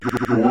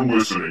You're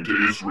listening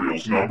to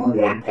Israel's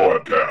 #1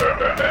 podcast.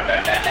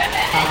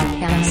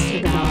 Podcast to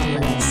the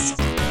Nautilus.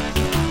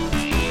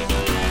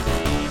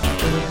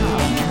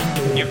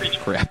 You reach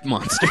crap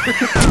monster.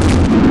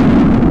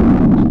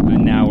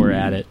 And now we're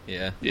at it.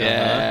 Yeah.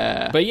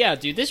 Yeah. But yeah,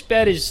 dude, this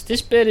bed is.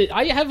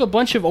 I have a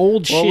bunch of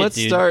old shit. Well, let's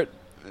dude. start.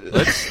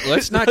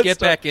 Let's not get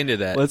back into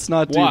that. Let's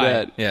not do Why?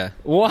 that. Yeah.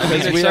 Why?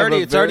 Because we have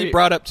it's already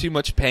brought up too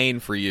much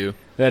pain for you.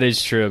 That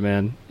is true,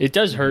 man. It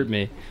does hurt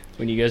me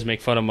when you guys make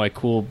fun of my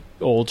cool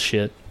old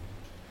shit.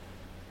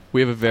 We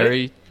have a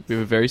very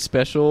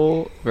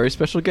special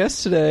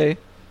guest today.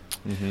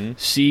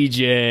 CJ,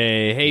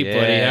 hey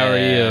buddy, how are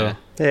you?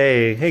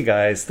 Hey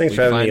guys, thanks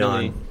for having me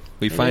on.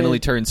 We finally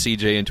turned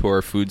CJ into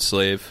our food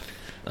slave.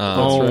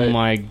 Oh right.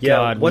 my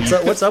Yeah, god.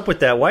 what's up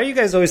with that? Why are you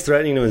guys always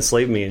threatening to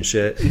enslave me and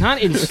shit?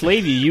 Not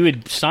enslave you. You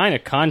would sign a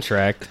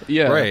contract,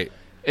 Yeah, Right.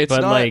 It's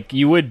but not, like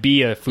you would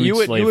be a food you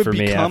would slave for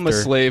me become after.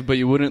 a slave, but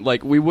you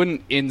wouldn't we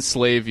wouldn't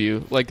enslave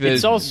you. Like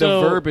It's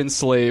also- the verb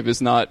enslave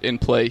is not in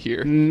play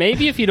here.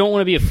 Maybe if you don't want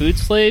to be a food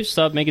slave,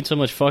 stop making so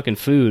much fucking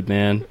food,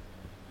 man.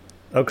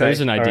 Okay, There's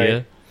an all idea.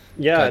 right.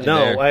 Yeah, Got you no,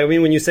 there. I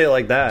mean when you say it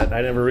like that,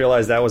 I never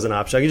realized that was an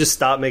option. I could just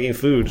stop making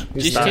food.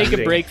 Just stop take a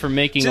eating. break from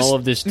making Just all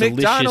of this delicious.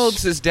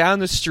 McDonald's is down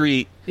the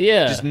street.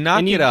 Yeah, Just knock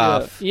and you- it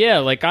off. Yeah,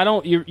 like I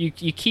don't. You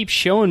keep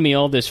showing me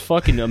all this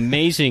fucking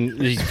amazing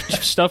this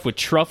stuff with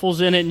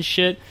truffles in it and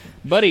shit,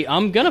 buddy.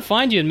 I'm gonna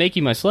find you and make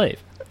you my slave,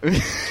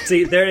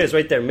 See, there it is,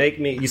 right there. Make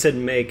me. You said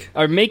make.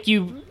 or make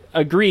you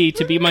agree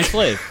to be my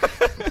slave.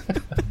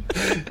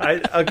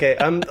 Okay,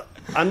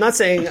 I'm not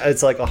saying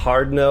it's like a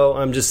hard no.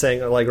 I'm just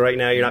saying like right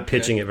now you're not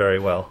pitching it very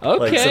well.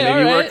 Like, Okay, so maybe all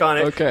you right. work on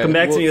it. Okay, Come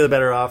back well- to me with a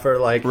better offer.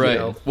 Like Right. you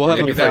know, We'll have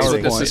maybe a That's fix what valid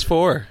it. this point. is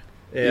for.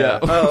 Yeah.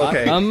 Oh,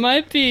 okay. I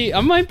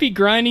might be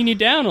grinding you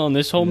down on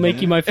this whole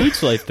make you my food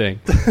slave thing.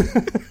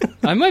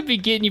 I might be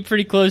getting you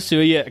pretty close to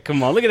it. Yeah,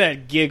 come on, look at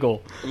that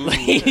giggle.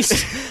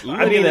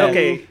 I mean,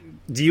 okay.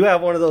 Do you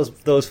have one of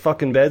those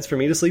fucking beds for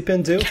me to sleep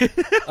in too?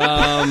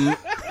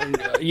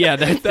 Yeah,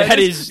 that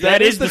is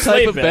the type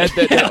slave of bed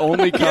that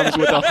only comes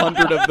with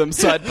 100 of them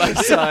side by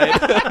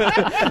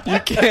side. You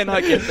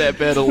cannot get that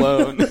bed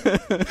alone.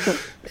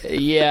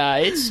 Yeah,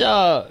 it's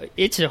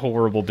a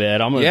horrible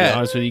bed. I'm gonna be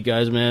honest with you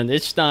guys, man.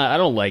 It's not. I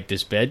don't like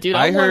this bed, dude.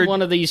 I want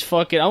one of these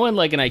fucking. I want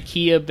like an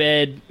IKEA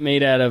bed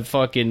made out of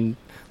fucking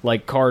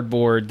like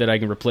cardboard that I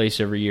can replace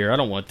every year. I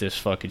don't want this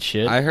fucking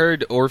shit. I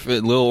heard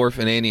Little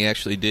Orphan Annie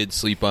actually did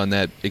sleep on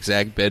that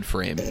exact bed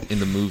frame in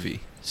the movie.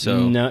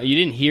 So no, you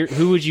didn't hear.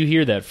 Wwho would you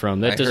hear that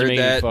from? That doesn't make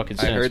any fucking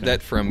sense. I heard man.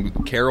 that from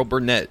Carol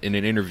Burnett in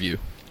an interview.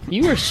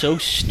 You are so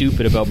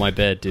stupid about my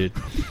bed, dude.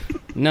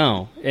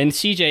 No, and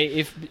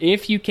CJ,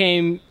 if you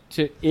came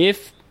to,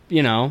 if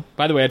you know,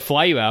 by the way, I'd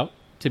fly you out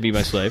to be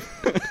my slave.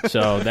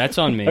 So that's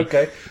on me.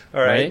 Okay. All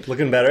right. Right?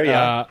 Looking better.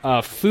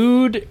 Yeah.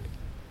 Food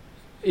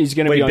is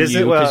going to Wait, be on business.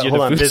 you because you're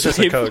Hold the on. food Business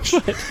or slave. coach?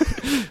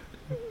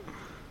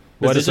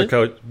 What Business is or it?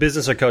 coach?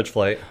 Business or coach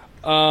flight?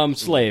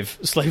 Slave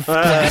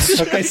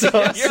class. Okay, so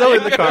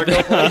in the cargo.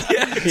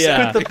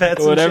 Yeah, the pets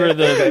and whatever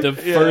shit. the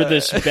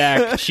furthest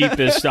back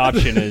cheapest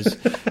option is.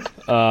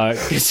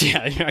 Because you're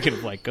not gonna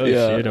like go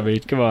Yeah. shit. I mean,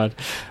 come on.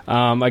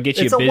 I get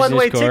you It's a a business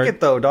one-way card. ticket,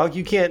 though, dog.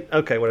 You can't.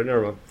 Okay, whatever.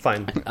 Never mind.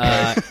 Fine.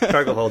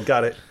 Cargo hold.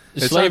 Got it.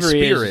 It's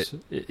Slavery on Spirit,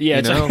 is yeah.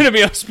 It's you know? going to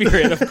be on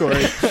Spirit, of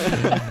course.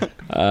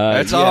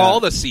 That's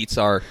all the seats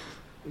are.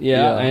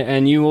 Yeah, Yeah.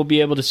 and you will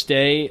be able to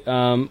stay.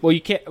 Well,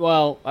 you can't.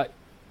 Well,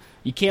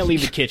 you can't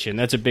leave the kitchen.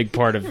 That's a big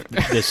part of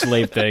this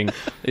slave thing.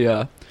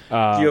 Yeah. Do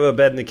you have a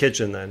bed in the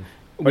kitchen then?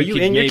 Are we you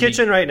could in your maybe-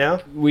 kitchen right now?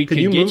 we Could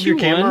could you get move your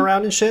you camera one.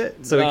 around and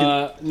shit? So we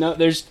can. No,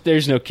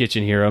 there's no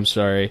kitchen here. I'm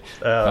sorry.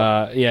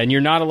 Yeah, and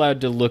you're not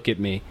allowed to look at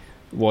me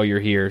while you're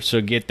here. So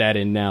get that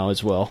in now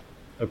as well.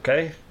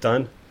 Okay,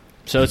 done.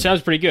 So it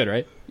sounds pretty good,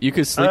 right? You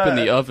could sleep in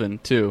the oven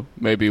too.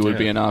 Maybe would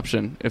be an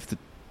option if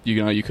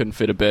you couldn't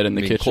fit a bed in the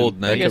I mean, kitchen. cold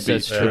night. That I guess could be,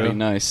 that's could true. be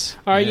nice.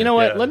 All right, you know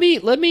what? Yeah.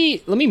 Let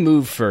me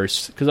move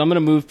first because I'm going to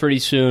move pretty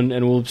soon,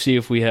 and we'll see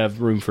if we have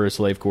room for a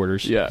slave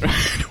quarters. Yeah.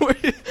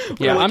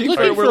 Yeah, I'm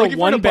looking for we're a looking for an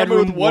one apartment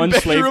bedroom, with one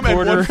slave bedroom and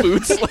quarter. one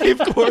food slave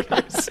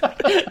quarters.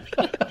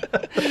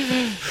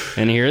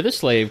 And here are the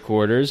slave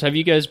quarters. Have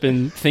you guys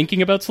been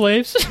thinking about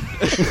slaves?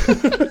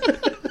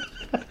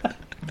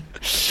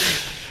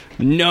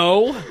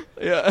 No.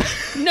 Yeah.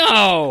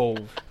 No.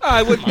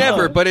 I would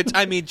never, but it's.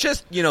 I mean,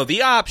 just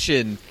the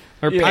option.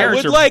 Our Yeah, I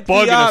parents would are like the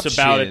bugging us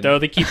about option. it, though.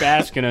 They keep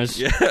asking us,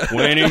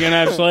 when are you going to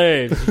have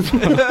slaves?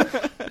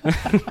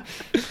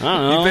 I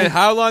don't know.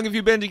 How long have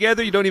you been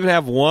together? You don't even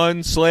have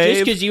one slave.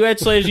 Just because you had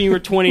slaves when you were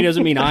 20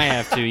 doesn't mean I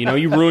have to.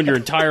 You ruined your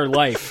entire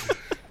life.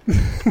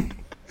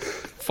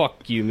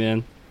 Fuck you,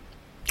 man.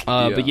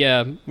 But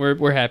yeah,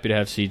 we're happy to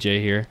have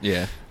CJ here.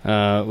 Yeah. What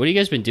have you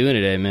guys been doing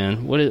today,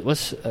 man?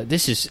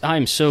 This is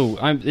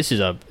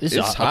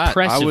a hot.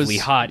 oppressively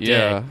hot day.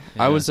 Yeah.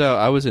 I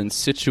was in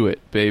Situate,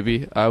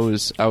 baby. I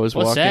was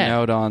walking that?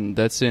 out on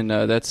that's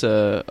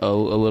a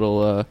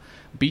little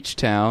beach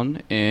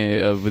town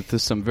with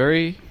some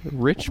very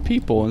rich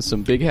people and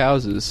some big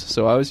houses.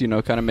 So I was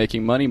kind of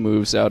making money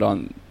moves out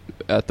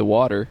at the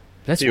water.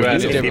 That's You're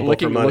asking people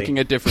for money. Looking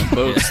at different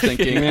boats,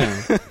 thinking,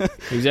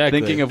 exactly.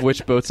 thinking of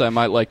which boats I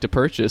might like to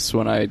purchase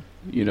when I,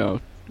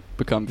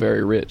 become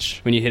very rich.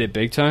 When you hit it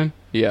big time.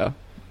 Yeah.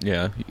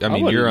 Yeah, I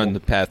mean, you're on the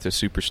path to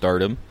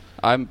superstardom.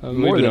 I'm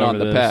more than on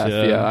the path.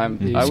 Yeah, I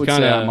would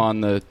say I'm on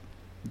the.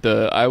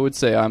 I would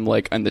say I'm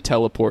like on the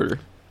teleporter.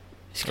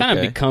 He's kind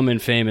of becoming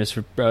famous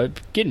for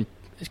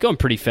It's going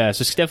pretty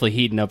fast. It's definitely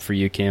heating up for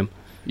you, Cam.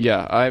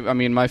 Yeah, I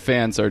mean, my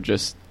fans are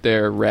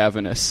they're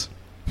ravenous.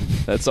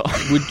 That's all.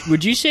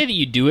 Would you say that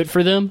you do it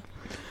for them?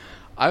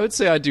 I would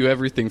say I do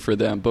everything for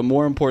them, but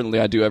more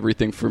importantly, I do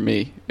everything for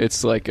me.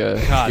 It's like a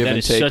give that and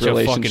is take such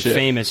relationship. a fucking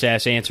famous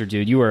ass answer,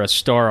 dude. You are a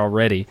star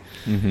already.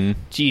 Mm-hmm.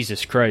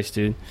 Jesus Christ,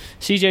 dude.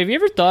 CJ, have you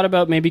ever thought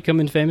about maybe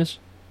becoming famous?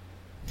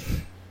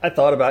 I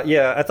thought about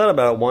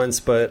it once,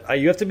 but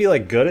you have to be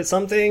like good at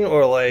something,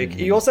 or like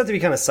you also have to be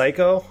kind of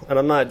psycho, and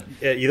I'm not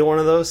either one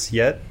of those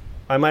yet.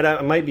 I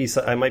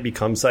might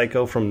become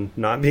psycho from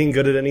not being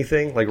good at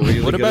anything, like really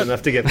good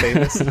enough to get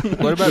famous.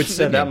 What about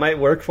singing? That might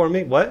work for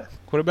me. What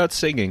about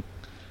singing?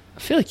 I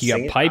feel like you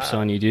got pipes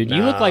on you, dude.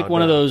 You look like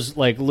one of those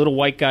like little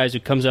white guys who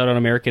comes out on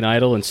American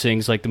Idol and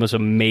sings like the most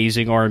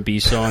amazing R&B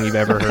song you've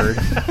ever heard.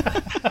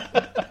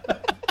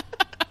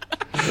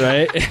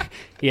 Right?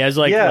 He has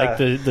like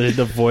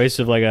the voice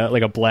of like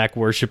a black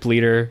worship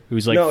leader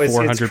who's like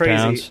 400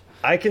 pounds.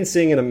 I can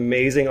sing an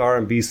amazing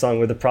R&B song,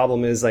 but the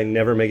problem is I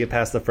never make it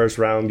past the first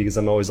round because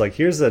I'm always like,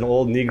 here's an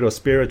old Negro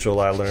spiritual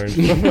I learned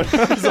when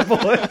I was a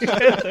boy.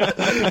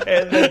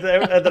 and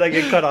then I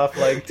get cut off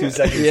like 2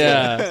 seconds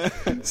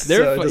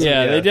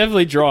later. They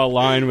definitely draw a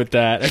line with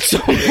that at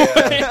some point.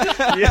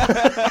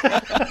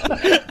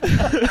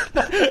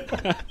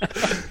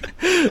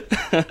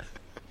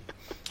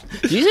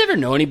 Do you ever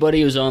know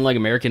anybody who's on like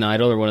American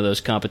Idol or one of those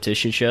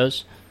competition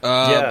shows?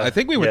 I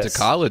think we went to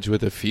college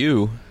with a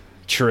few.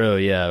 True,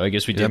 yeah. I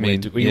guess we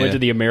did. We went to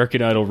the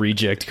American Idol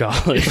Reject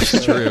College.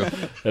 It's true.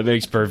 That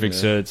makes perfect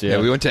sense.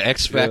 Yeah, we went to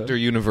X Factor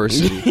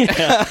University.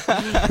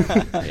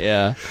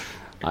 Yeah.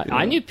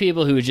 I knew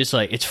people who were just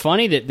like. It's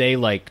funny that they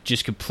like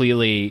just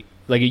completely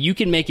like. You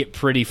can make it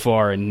pretty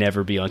far and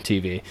never be on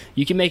TV.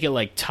 You can make it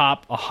like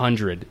top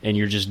 100 and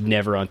you're just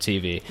never on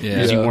TV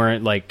because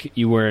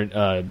you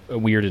weren't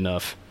weird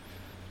enough.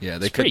 Yeah,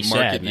 they couldn't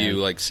market you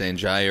like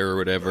Sanjaya or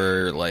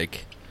whatever.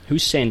 Like.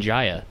 Who's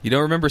Sanjaya? You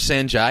don't remember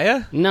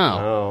Sanjaya?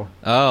 No.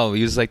 Oh,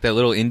 he was like that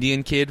little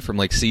Indian kid from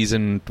like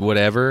season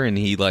whatever, and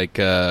he like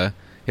had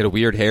a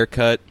weird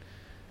haircut,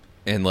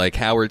 and like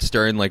Howard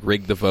Stern like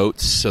rigged the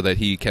votes so that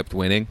he kept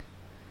winning.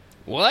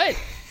 What?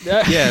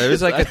 Yeah, there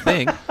was like a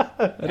thing.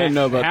 I didn't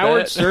know about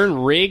Howard Stern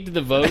rigged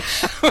the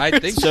votes. I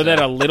think so that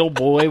a little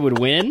boy would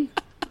win.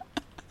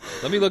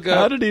 Let me look up.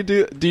 How did he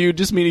do? Do you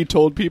just mean he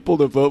told people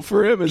to vote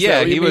for him? Is that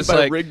what he you was mean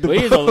by like, rigged the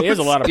he has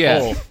a lot of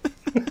pull.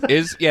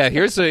 Here's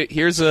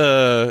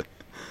a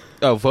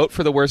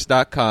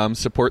votefortheworst.com,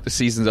 support the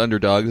season's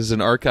underdog. This is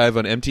an archive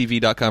on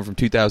MTV.com from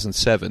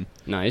 2007.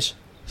 Nice.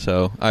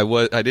 So I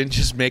didn't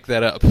just make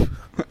that up.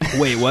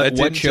 Wait, what?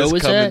 What show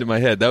was that? Come into my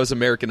head. That was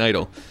American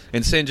Idol.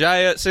 And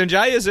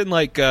Sanjaya's in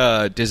like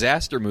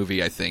Disaster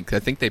Movie. I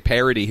think they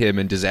parody him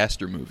in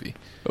Disaster Movie.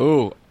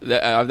 Oh,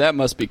 that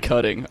must be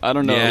cutting. I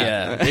don't know.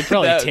 Yeah, they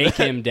probably take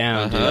him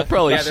down. Dude. That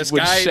probably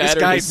would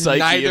shatter his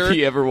psyche if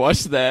he ever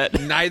watched that.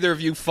 Neither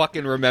of you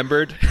fucking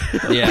remembered.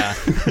 Yeah,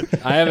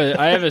 I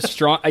have a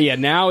strong. Yeah,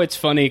 now it's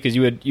funny because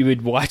you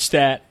would watch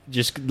that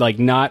just like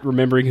not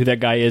remembering who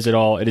that guy is at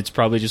all, and it's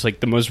probably just like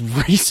the most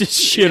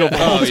racist shit of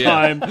all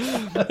time,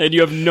 and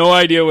you have no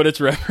idea what it's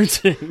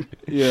referencing.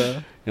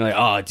 Yeah. You're like,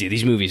 oh, dude,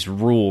 these movies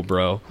rule,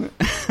 bro.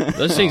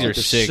 Those things are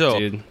sick,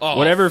 dude. Oh,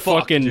 Whatever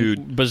fucking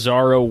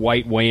bizarro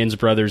white Wayans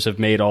brothers have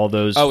made all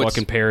those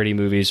fucking parody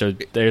movies,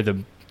 they're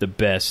the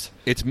best.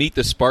 It's Meet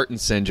the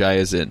Spartans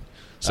Sanjaya's in.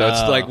 So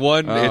it's like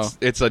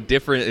it's a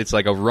different, it's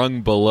like a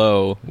rung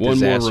below one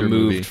more removed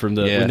movie. from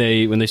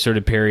the when they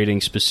started parodying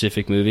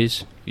specific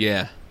movies.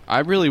 Yeah. I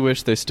really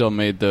wish they still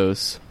made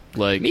those,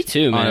 like, me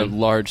too, man, on a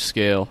large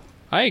scale.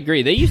 I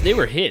agree. They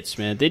were hits,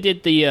 man. They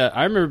did the.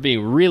 I remember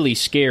being really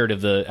scared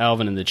of the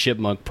Alvin and the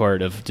Chipmunk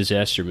part of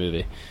Disaster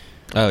Movie.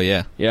 Oh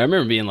yeah, yeah. I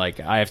remember being like,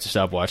 I have to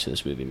stop watching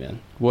this movie,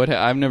 man. What?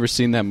 I've never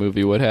seen that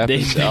movie. What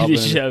happens? They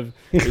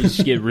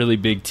just get really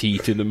big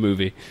teeth in the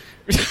movie,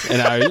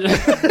 and I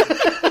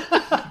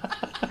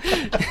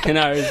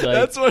was like,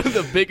 that's one of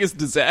the biggest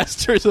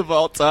disasters of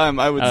all time.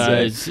 I would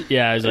say.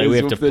 I was like, we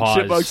have to pause.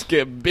 The chipmunks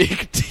get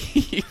big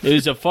teeth. It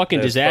was a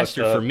fucking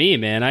disaster for me,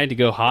 man. I had to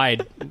go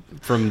hide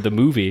from the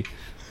movie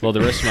while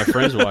the rest of my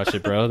friends watched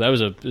it, bro. It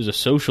was a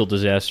social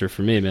disaster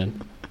for me,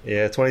 man.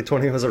 Yeah,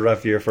 2020 was a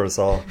rough year for us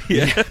all.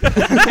 Yeah.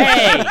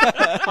 Hey,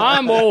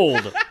 I'm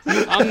old.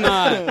 I'm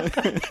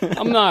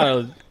not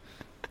a.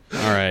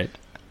 All right.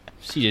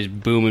 She's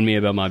just booming me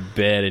about my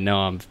bed, and now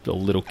I'm a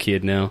little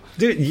kid now.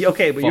 Dude,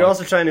 okay, but you're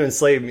also trying to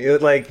enslave me.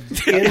 Like,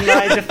 in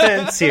my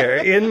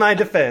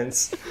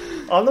defense,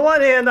 on the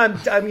one hand,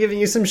 I'm giving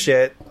you some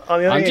shit.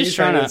 On the other hand, you're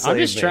trying to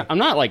enslave me. I'm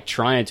not like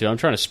trying to. I'm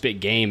trying to spit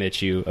game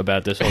at you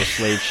about this whole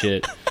slave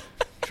shit.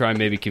 Try and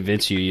maybe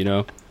convince you. You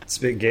know,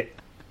 spit game.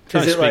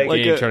 Trying to speak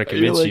game, trying to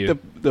convince like you.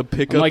 The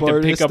pickup I'm like the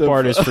artist pickup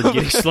artist for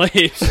gig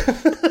slaves.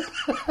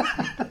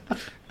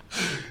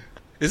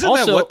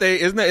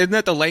 Isn't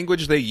that the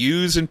language they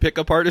use in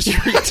pickup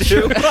artistry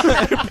too?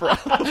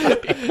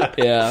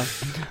 Yeah.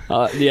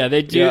 Yeah,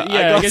 they do.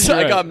 Yeah,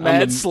 I got right.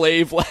 mad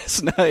slave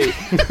last night.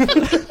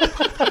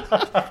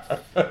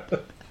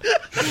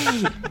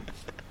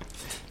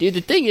 Dude,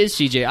 the thing is,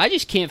 CJ, I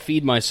just can't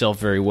feed myself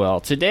very well.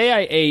 Today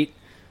I ate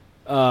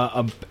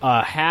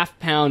a half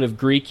pound of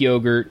Greek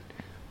yogurt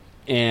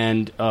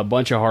and a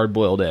bunch of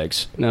hard-boiled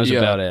eggs. And that was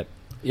about it.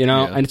 You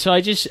know, and so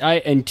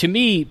and to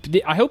me,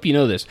 I hope you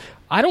know this.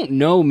 I don't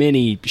know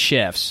many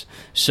chefs,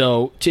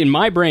 so in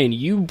my brain,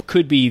 you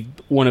could be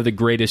one of the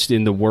greatest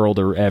in the world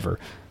or ever.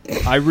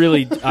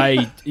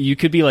 You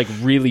could be like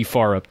really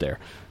far up there.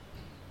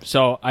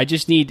 So I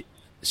just need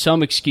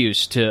some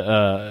excuse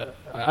to.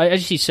 I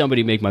just need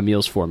somebody to make my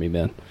meals for me,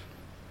 man.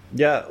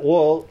 Yeah,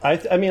 well,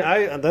 I mean,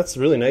 that's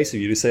really nice of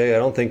you to say. I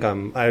don't think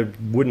I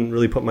wouldn't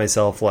really put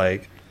myself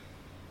like.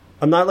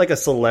 I'm not like a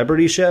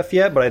celebrity chef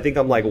yet, but I think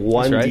I'm like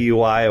one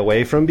DUI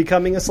away from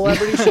becoming a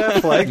celebrity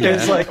chef. Like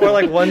there's or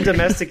like one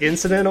domestic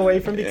incident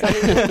away from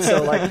becoming one.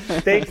 So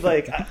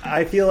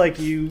I feel like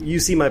you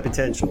see my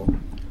potential.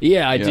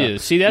 Yeah, I do.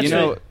 See, that's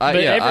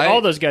all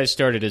those guys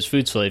started as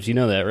food slaves. You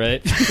know that,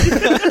 right?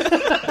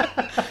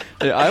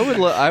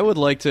 I would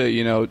like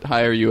to,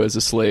 hire you as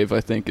a slave,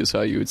 I think is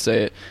how you would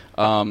say it.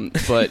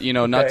 But,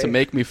 not to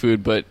make me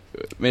food, but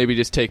maybe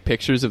just take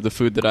pictures of the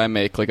food that I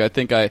make. Like, I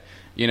think I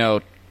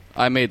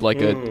made like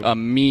a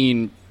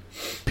mean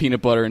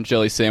peanut butter and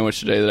jelly sandwich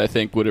today that I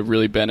think would have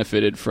really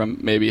benefited from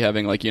maybe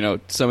having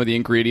some of the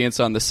ingredients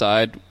on the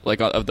side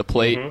of the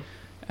plate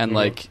and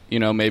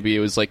maybe it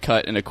was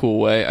cut in a cool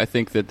way. I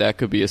think that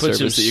could be a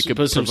service that you could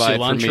provide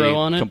for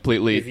me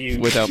completely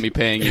without me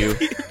paying you.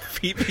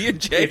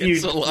 PB&J and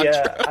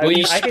cilantro.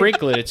 You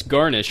sprinkle it. It's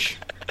garnish.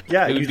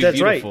 Yeah, that's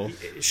beautiful. Right.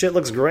 Shit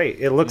looks great.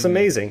 It looks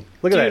amazing.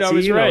 Look at Dude, that. I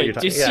was right.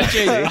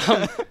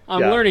 CJ,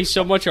 I'm learning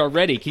so much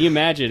already. Can you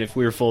imagine if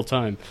we were full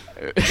time?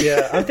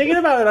 Yeah, I'm thinking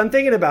about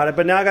it.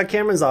 But now I got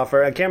Cameron's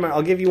offer. Cameron,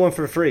 I'll give you one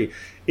for free.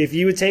 If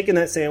you had taken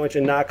that sandwich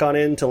and knock on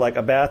into like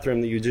a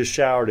bathroom that you just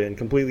showered in,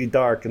 completely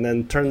dark, and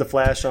then turn the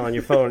flash on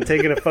your phone and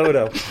taking a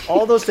photo,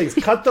 all those things,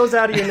 cut those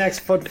out of your next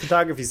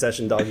photography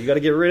session, dog. You got to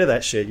get rid of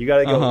that shit. You got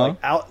to go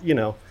out.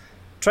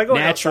 Try going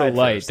natural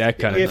light, first. that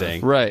kind of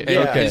thing. Right.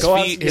 Yeah, okay. His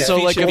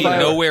feet should be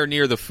nowhere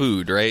near the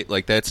food, right?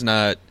 Like that's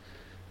not.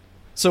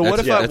 So what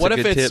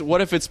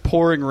if it's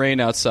pouring rain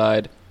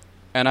outside,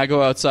 and I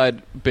go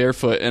outside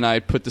barefoot and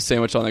I put the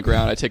sandwich on the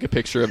ground? I take a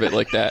picture of it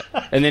like that,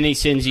 and then he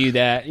sends you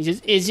that. He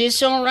says, "Is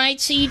this all right,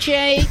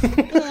 CJ?"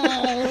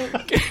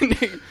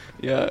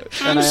 Yeah,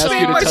 and I ask you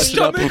to my touch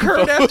stomach it up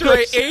hurt after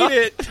I ate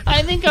it.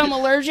 I think I'm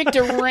allergic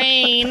to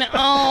rain.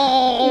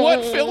 Oh,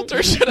 what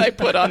filter should I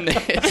put on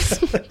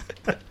this?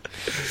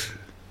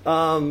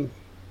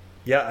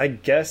 Yeah, I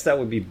guess that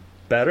would be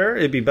better.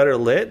 It'd be better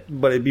lit,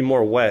 but it'd be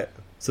more wet.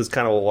 So it's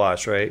kind of a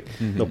wash, right?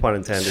 Mm-hmm. No pun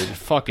intended.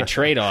 Fucking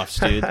trade-offs,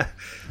 dude. That's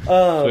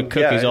what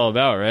cooking's all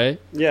about, right?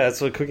 Yeah,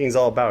 that's what cooking's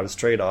all about. Is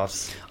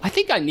trade-offs. I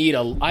think I need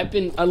a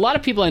lot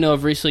of people I know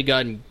have recently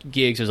gotten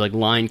gigs as like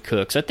line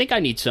cooks. I think I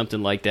need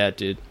something like that,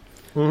 dude.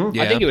 Mm-hmm.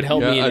 Yeah. I think it would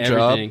help me in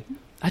everything. Job.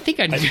 I think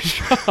I need a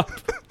job.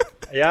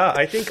 Yeah,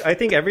 I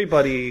think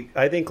everybody.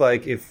 I think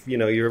like if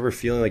you're ever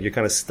feeling like you're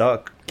kind of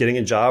stuck getting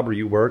a job where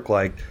you work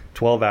like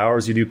 12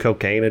 hours, you do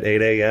cocaine at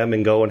 8 a.m.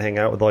 and go and hang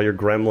out with all your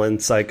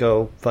gremlin,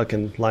 psycho,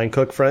 fucking line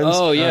cook friends.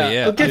 Oh yeah,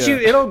 it'll get you.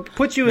 It'll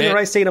put you in the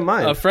right state of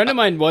mind. A friend of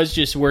mine was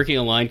just working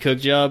a line cook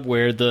job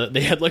where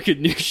they had like a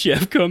new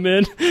chef come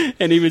in,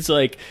 and he was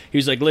like,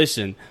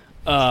 listen,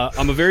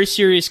 I'm a very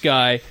serious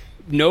guy.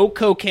 No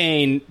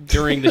cocaine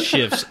during the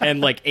shifts, and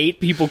like 8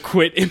 people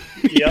quit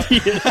immediately.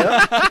 Yep.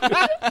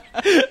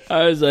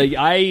 I was like,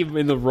 I'm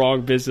in the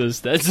wrong business.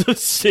 That's the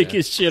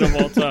sickest shit of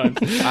all time.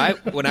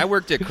 When I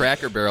worked at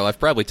Cracker Barrel, I've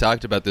probably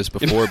talked about this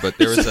before, but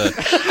there was a.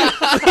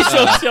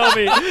 Don't tell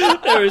me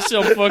there was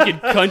some fucking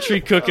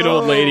country cooking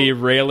old lady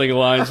railing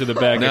lines in the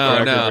back of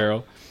Cracker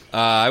Barrel.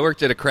 I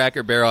worked at a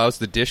Cracker Barrel. I was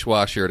the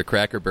dishwasher at a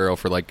Cracker Barrel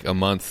for like a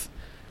month,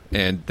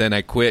 and then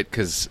I quit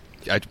because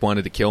I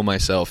wanted to kill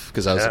myself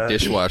because I was a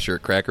dishwasher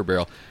at Cracker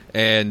Barrel.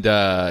 And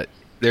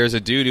there's a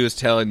dude who was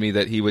telling me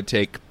that he would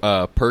take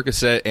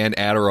Percocet and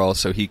Adderall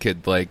so he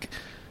could like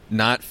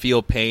not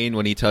feel pain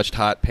when he touched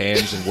hot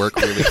pans and work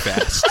really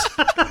fast.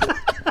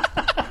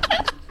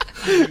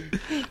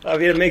 I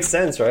mean, it makes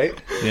sense, right?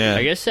 Yeah,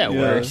 I guess that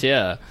works.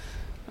 Yeah.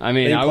 I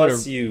mean, and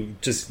plus you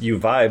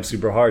vibe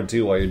super hard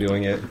too while you're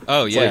doing it.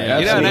 Oh yeah,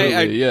 like,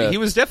 absolutely. He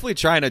was definitely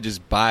trying to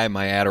just buy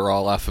my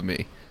Adderall off of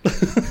me.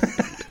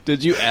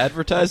 Did you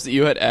advertise that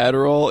you had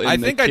Adderall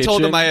in I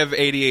told him I have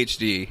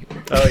ADHD.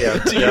 Oh,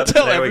 yeah. Do you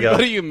tell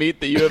everybody you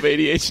meet that you have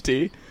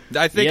ADHD?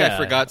 I think Yeah, I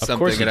forgot of something,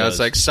 course it and I was does.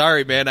 like,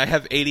 "Sorry, man, I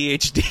have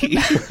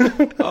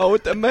ADHD." Oh,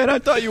 man, I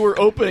thought you were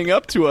opening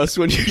up to us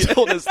when you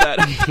told us that.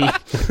 I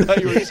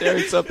thought you were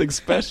sharing something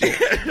special.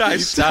 I You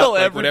stopped, tell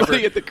like,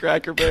 everybody at the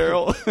Cracker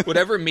Barrel.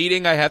 Whatever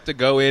meeting I have to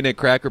go in at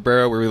Cracker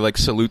Barrel where we like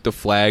salute the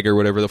flag or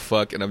whatever the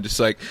fuck, and I'm just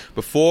like,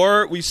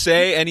 before we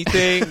say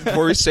anything,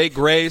 before we say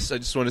grace, I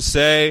just want to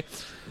say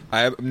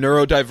I'm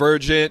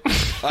neurodivergent,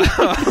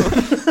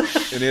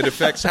 and it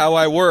affects how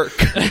I work.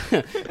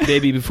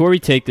 Baby, before we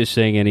take this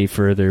thing any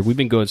further, we've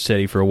been going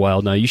steady for a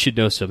while now. You should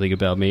know something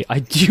about me. I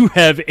do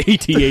have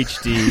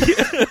ADHD.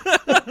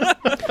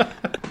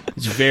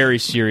 It's very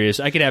serious.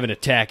 I could have an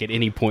attack at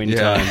any point in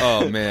time.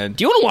 Oh man.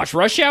 Do you want to watch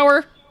Rush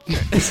Hour?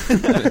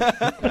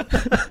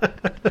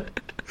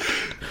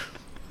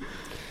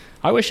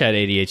 I wish I had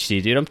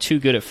ADHD, dude. I'm too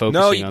good at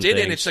focusing on No, you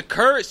didn't. things. It's a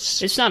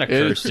curse. It's not a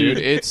curse, dude.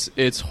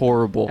 It's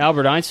horrible.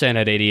 Albert Einstein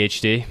had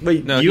ADHD.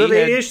 Wait, No, you have he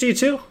had- ADHD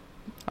too?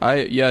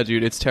 Yeah,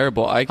 dude, it's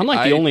terrible. I'm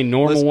like the only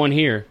normal listen, one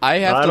here. I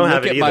have I to don't look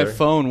have it at my either.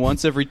 phone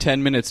once every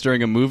 10 minutes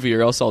during a movie,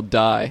 or else I'll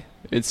die.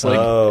 It's like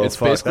Oh, it's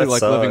fuck, basically that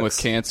like living with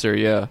sucks. cancer.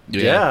 Yeah.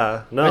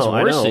 Yeah. No, That's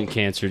I worse know. than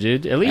cancer,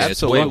 dude. At least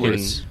It's way fucking-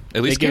 worse.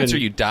 At least they give cancer,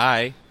 an- you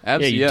die.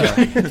 Absolutely. Yeah,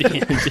 Yeah. you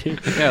dude. Yeah,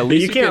 at But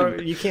least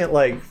you can't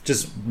like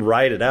just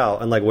ride it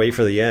out and like wait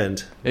for the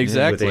end.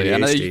 Exactly. With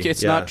And ADHD.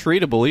 it's not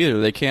treatable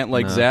either. They can't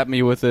like zap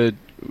me with a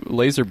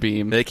laser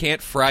beam. They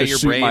can't fry To your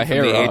shoot brain my from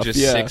hair the age off, of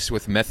yeah. 6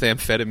 with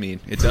methamphetamine.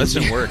 It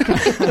doesn't work.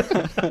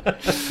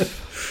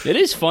 It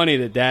is funny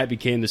that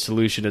became the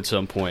solution at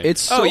some point.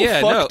 It's so Oh,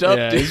 yeah, fucked no. up,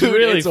 Yeah, dude. it's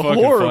really fucking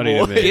horrible. funny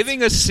to me.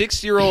 Giving a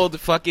 6-year-old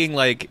fucking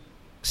like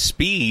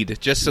speed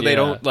just so they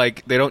Yeah.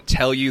 don't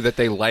tell you that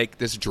they like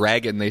this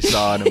dragon they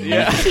saw in a movie.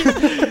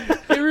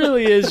 It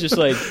really is just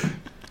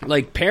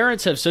like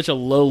parents have such a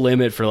low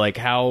limit for like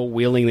how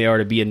willing they are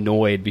to be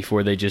annoyed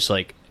before they just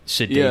like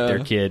sedate Yeah. their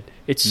kid.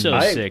 It's so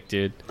sick,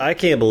 dude. I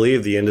can't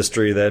believe the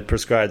industry that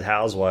prescribed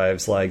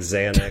housewives like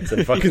Xanax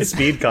and fucking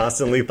speed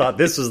constantly thought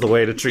this was the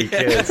way to treat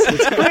kids.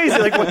 It's crazy.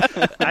 Like,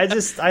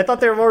 I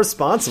thought they were more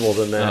responsible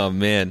than that. Oh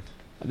man.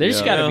 There's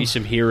Yeah. got to be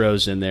some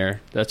heroes in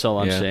there. That's all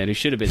I'm Yeah. saying. Who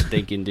should have been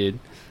thinking, dude.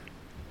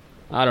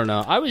 I don't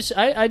know.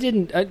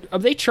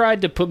 They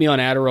tried to put me on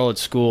Adderall at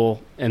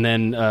school, and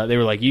then they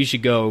were like, you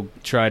should go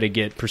try to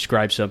get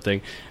prescribed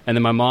something. And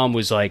then my mom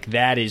was like,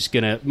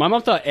 my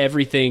mom thought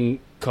everything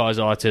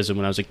caused autism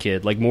when I was a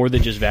kid, like more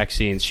than just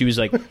vaccines. She was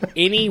like,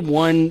 any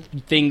one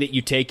thing that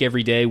you take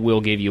every day will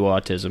give you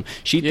autism.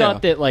 She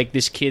thought that like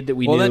this kid that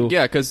we knew. Then,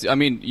 yeah, because I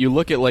mean, you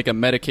look at like a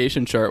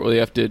medication chart where you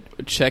have to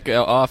check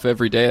off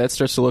every day. That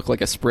starts to look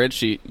like a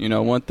spreadsheet. You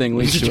know, one thing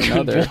leads to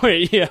another. Good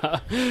point, yeah.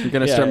 You're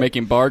gonna start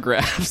making bar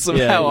graphs of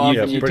Yeah, how often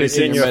Yeah, you're pretty taking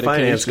soon your you're a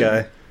finance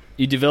medication. guy.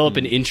 You develop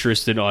an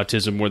interest in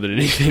autism more than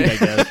anything, I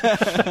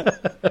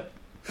guess.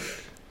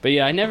 But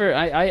yeah,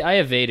 I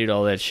evaded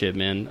all that shit,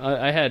 man.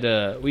 I had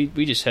we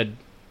just had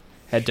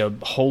to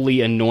wholly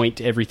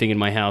anoint everything in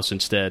my house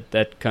instead.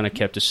 That kind of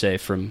kept us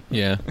safe from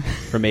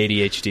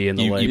ADHD and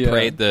the like. You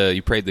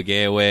prayed the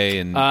gay away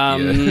and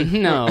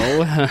No.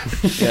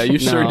 Yeah, you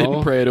sure No.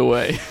 didn't pray it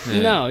away.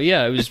 No,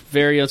 yeah, it was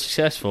very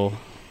unsuccessful.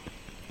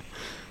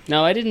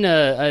 No, I didn't.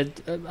 I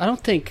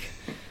don't think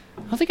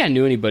I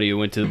knew anybody who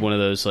went to one of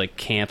those like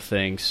camp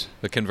things.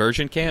 the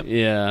conversion camp.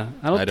 Yeah,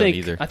 I don't think think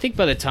either. I think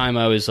by the time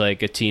I was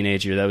like a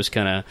teenager, that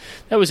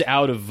was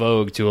out of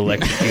vogue to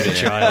electrocute a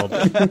child.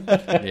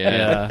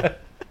 Yeah,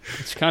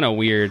 it's kind of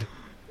weird.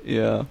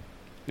 Yeah.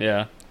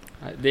 Yeah,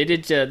 they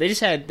did. They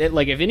just had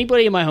like if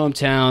anybody in my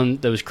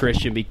hometown that was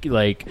Christian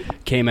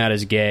came out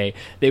as gay,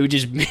 they would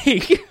just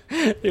make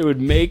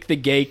the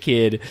gay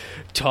kid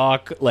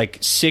talk like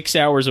 6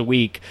 hours a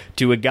week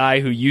to a guy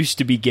who used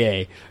to be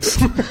gay.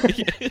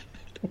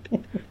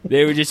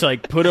 They would just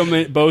like put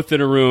them both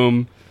in a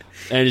room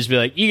and just be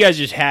like, "You guys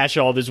just hash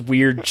all this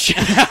weird shit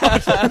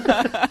out.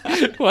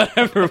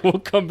 Whatever, we'll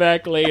come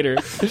back later."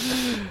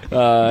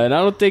 And I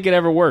don't think it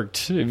ever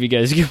worked. If you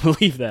guys can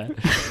believe that,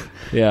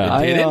 yeah.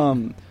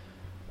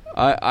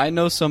 I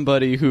know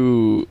somebody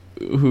who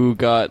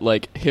got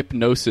like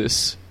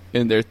hypnosis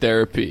in their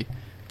therapy,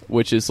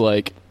 which is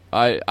like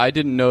I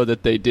didn't know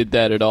that they did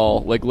that at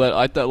all. Like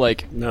I thought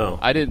like No,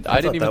 I didn't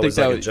thought even that think was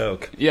that like was a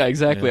joke. Yeah,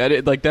 exactly. Yeah. I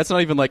did, like that's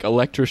not even like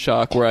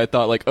electroshock where I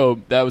thought like, oh,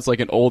 that was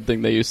like an old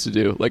thing they used to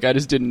do. Like I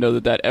just didn't know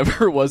that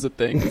ever was a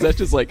thing. 'Cause that's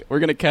just like we're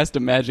gonna cast a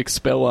magic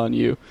spell on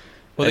you.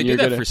 Well, they and do you're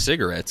that gonna- for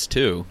cigarettes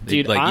too.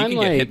 Dude, you I'm can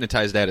like- get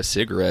hypnotized out of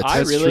cigarettes. I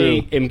That's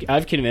really true.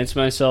 I've convinced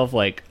myself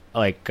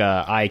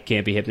I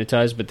can't be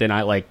hypnotized, but then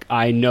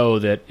I know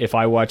that if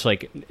I watch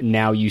like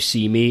Now You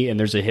See Me and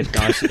there's a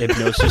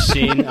hypnosis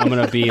scene, I'm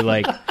gonna be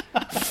like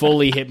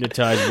fully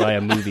hypnotized by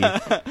a movie.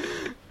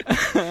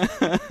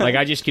 Like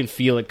I just can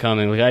feel it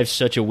coming. Like I have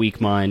such a weak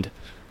mind.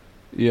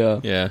 Yeah.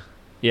 Yeah.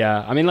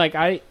 Yeah, I mean, like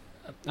I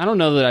don't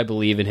know that I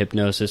believe in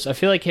hypnosis. I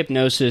feel like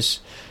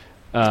hypnosis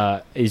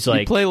is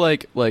like You play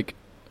like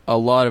a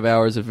lot of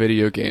hours of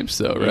video games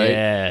though, right?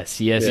 Yes,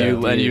 Yeah.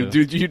 You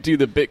do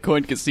the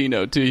Bitcoin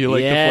casino too. You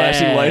like the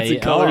flashing lights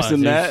and colors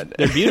in that.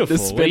 They're beautiful.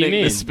 the What do you spinning,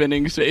 mean? the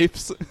spinning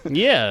shapes,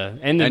 Yeah,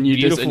 and the and you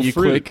beautiful just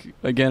fruit. click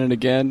again and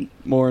again,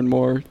 more and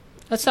more.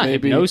 That's not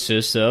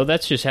hypnosis, though.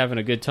 That's just having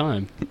a good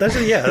time. That's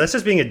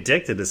just being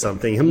addicted to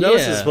something.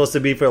 Hypnosis is supposed to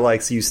be for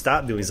like so you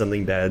stop doing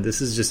something bad. This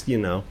is just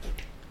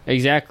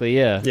Exactly,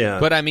 yeah.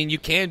 But I mean, you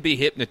can be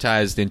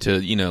hypnotized into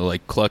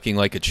like clucking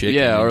like a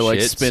chicken, or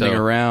like spinning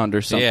around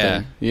or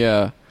something.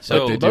 Yeah.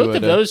 So like both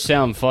of those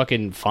sound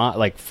fucking fine.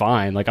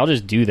 Like I'll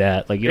just do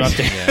that. Like you don't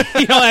have to.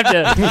 You don't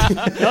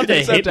have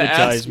to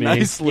hypnotize me.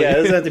 Nicely. Yeah, it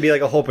doesn't have to be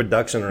like a whole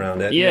production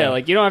around it. Yeah,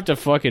 like you don't have to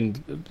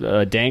fucking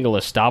dangle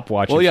a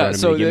stopwatch. Well, in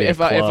front of me.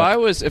 if I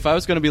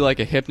was going to be like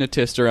a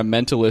hypnotist or a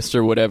mentalist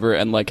or whatever,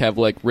 and like have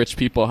like rich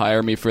people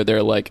hire me for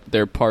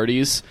their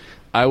parties.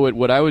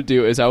 What I would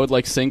do is I would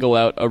like single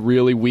out a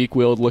really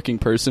weak-willed looking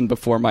person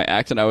before my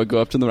act, and I would go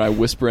up to them and I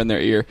whisper in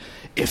their ear,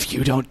 "If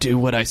you don't do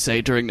what I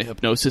say during the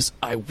hypnosis,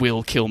 I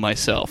will kill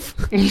myself."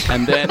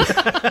 And then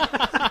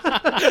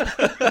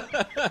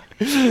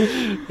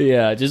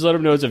yeah, just let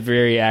them know it's a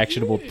very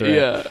actionable threat.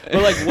 Yeah.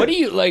 But like, what do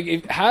you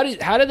like? How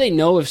do they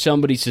know if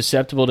somebody's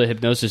susceptible to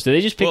hypnosis? Do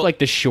they just pick like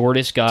the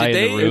shortest guy in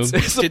the room?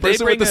 It's the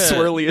person with the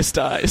swirliest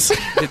eyes.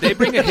 Did they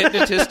bring a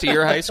hypnotist to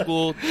your high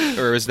school,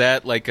 or is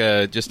that like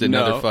just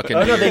another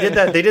fucking? Oh no, they did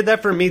that. They did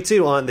that for me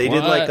too. They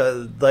did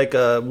like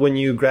when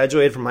you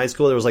graduated from high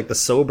school, there was like the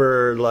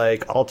sober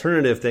like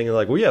alternative thing.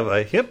 Like we have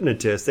a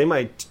hypnotist. They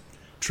might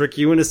trick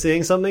you into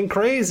seeing something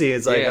crazy.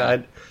 It's like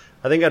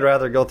I think I'd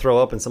rather go throw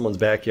up in someone's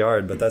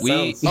backyard, but that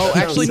sounds... Oh,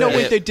 actually, no,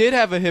 wait, they did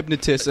have a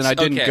hypnotist, and I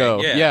didn't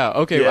go. Yeah,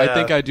 okay, I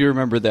think I do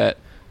remember that.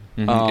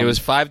 Mm-hmm. It was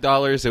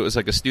 $5. It was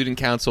like a student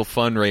council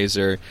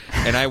fundraiser,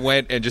 and I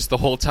went, and just the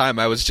whole time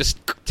I was just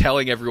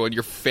telling everyone,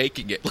 "You're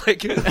faking it!"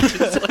 Like,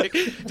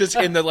 just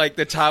in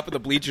the top of the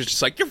bleachers,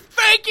 just like, "You're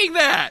faking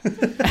that!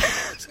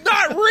 It's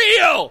not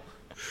real!"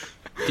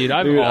 Dude,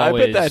 I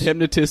bet that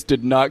hypnotist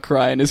did not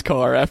cry in his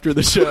car after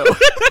the show.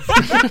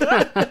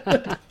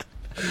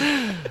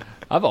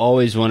 I've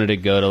always wanted to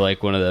go to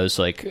like one of those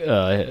like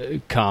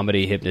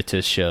comedy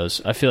hypnotist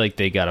shows. I feel like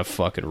they got a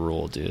fucking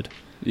rule, dude.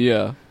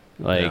 Yeah.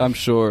 Like I'm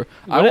sure.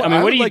 I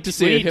mean, what do you like to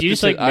see? Do you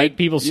just like make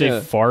people say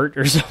fart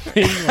or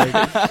something?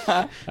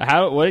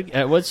 Like,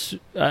 what's?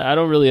 I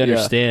don't really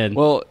understand.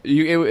 Well,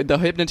 the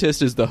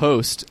hypnotist is the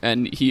host,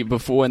 and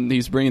when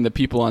he's bringing the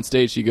people on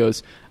stage, he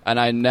goes, "And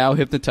I now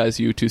hypnotize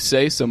you to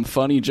say some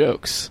funny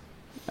jokes."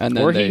 And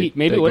then what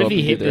if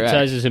he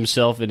hypnotizes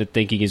himself into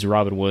thinking he's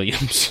Robin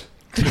Williams?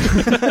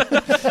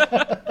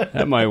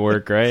 That might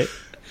work, right?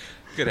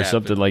 Could or happen.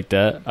 something like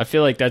that. I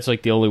feel like that's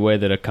like the only way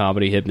that a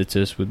comedy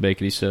hypnotist would make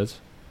any sense.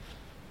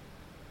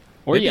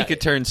 Or maybe he could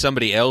turn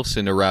somebody else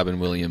into Robin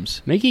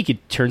Williams. Maybe he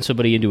could turn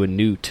somebody into a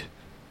newt.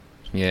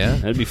 Yeah,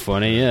 that'd be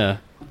funny. Yeah,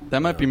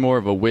 that might be more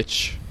of a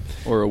witch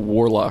or a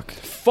warlock.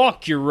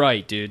 Fuck, you're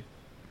right, dude.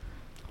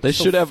 They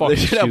should have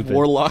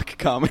warlock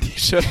comedy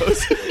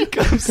shows.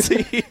 Come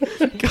see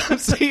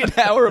an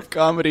hour of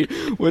comedy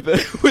with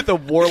a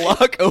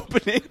warlock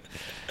opening.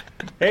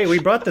 Hey, we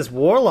brought this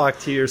warlock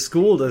to your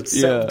school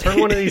to turn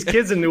one of these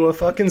kids into a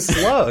fucking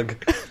slug.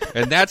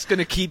 And that's going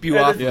to keep you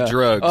off of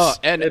drugs. Oh,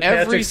 and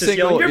every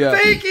single... You're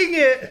faking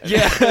it!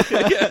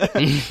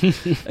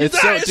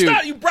 It's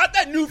not. You brought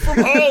that newt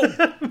from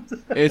home!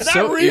 It's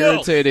so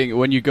irritating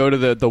when you go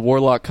to the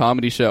Warlock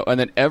comedy show, and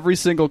then every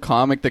single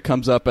comic that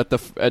comes up at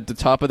the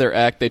top of their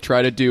act, they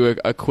try to do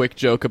a quick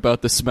joke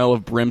about the smell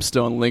of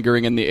brimstone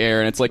lingering in the air,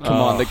 and it's like, come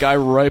on, the guy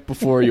right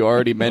before you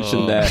already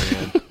mentioned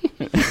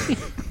that.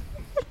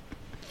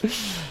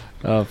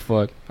 Oh,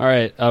 fuck. All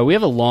right, we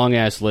have a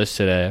long-ass list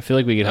today. I feel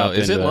like we could hop into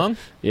it. Is it long?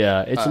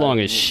 Yeah, it's long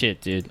as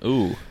shit, dude.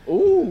 Ooh.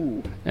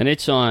 And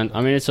it's on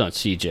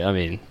CJ. I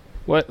mean,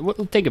 what?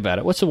 Think about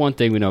it. What's the one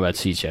thing we know about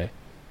CJ?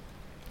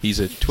 He's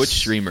a Twitch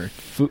streamer.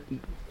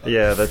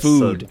 Yeah, that's...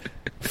 Food.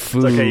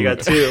 Food. It's okay, you got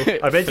 2.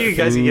 I bet you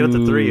guys can get up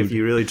to 3 if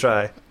you really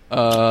try.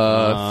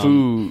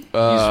 Food.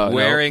 He's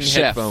wearing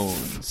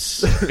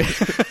headphones.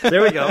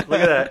 There we go.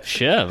 Look at that.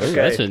 Chef. Okay.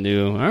 That's a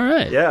new... All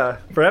right. Yeah.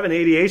 For having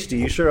ADHD,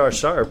 you sure are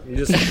sharp. You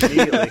just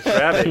immediately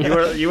grab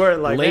it. You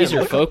weren't like...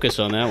 Laser focus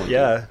on that one.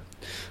 Yeah.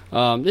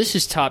 This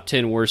is top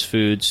 10 worst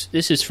foods.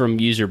 This is from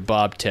user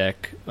BobTech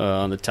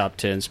on the top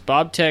 10s.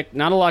 BobTech,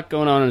 not a lot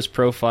going on in his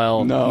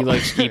profile. No. He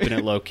likes keeping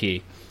it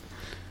low-key,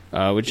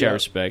 which I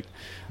respect.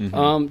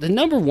 Mm-hmm. The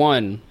number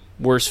 1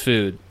 worst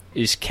food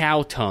is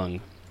cow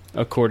tongue,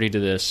 according to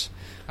this.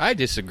 I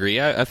disagree.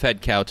 I've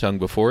had cow tongue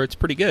before. It's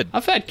pretty good.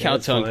 I've had cow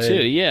tongue,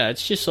 too. Yeah,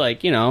 it's just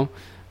like,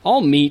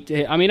 all meat...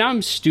 I mean,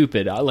 I'm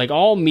stupid. Like,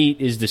 all meat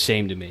is the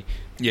same to me.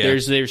 Yeah.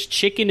 There's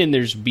chicken and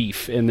there's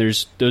beef, and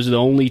those are the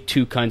only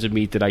 2 kinds of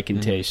meat that I can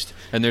taste.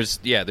 And there's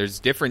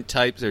different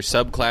types. There's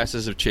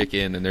subclasses of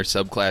chicken, and there's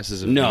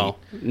subclasses of meat.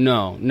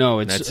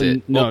 No. That's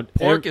it.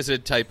 Pork is a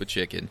type of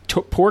chicken.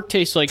 Pork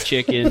tastes like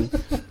chicken.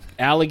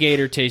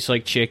 Alligator tastes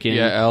like chicken.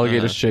 Yeah,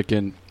 alligator's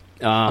chicken.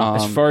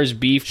 As far as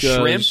beef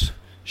goes...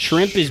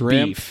 Shrimp is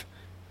beef.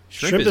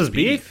 Shrimp is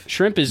beef?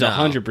 Shrimp is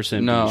 100%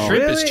 beef. No.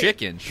 Shrimp is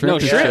chicken.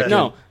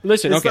 No.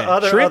 Listen, it's okay.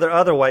 the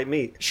other white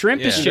meat.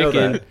 Shrimp is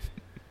chicken.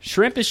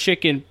 Shrimp is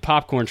chicken.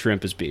 Popcorn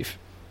shrimp is beef.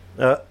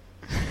 All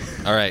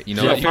right, you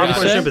know what?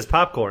 Popcorn shrimp is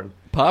popcorn.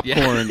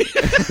 Popcorn.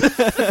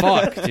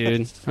 Fuck,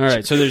 dude. All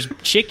right, so there's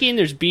chicken,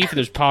 there's beef, and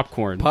there's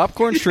popcorn.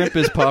 Popcorn shrimp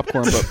is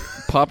popcorn, but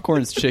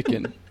popcorn's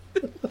chicken.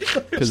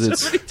 Because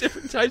it's so many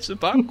different types of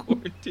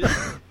popcorn, dude.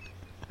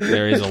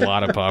 There is a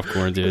lot of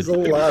popcorn, dude. There's a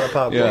lot of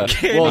popcorn.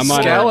 Yeah. Well, I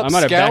might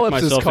have backed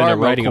myself into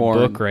writing corn.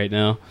 a book right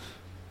now.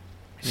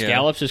 Yeah.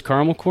 Scallops is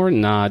caramel corn?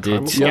 Nah, dude.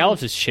 Caramel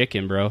Scallops is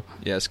chicken, bro.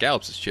 Yeah,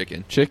 scallops is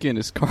chicken. Chicken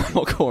is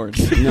caramel corn.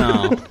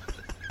 No.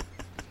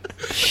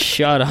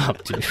 Shut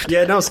up, dude.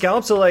 Yeah, no,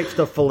 scallops are like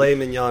the filet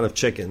mignon of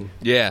chicken.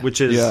 Yeah. Which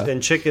is, Yeah.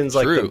 and chicken's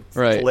like True. the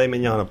Right. filet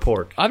mignon of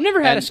pork. I've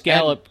never had a And-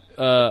 scallop.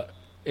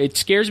 It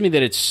scares me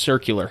that it's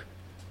circular.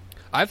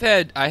 I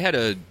had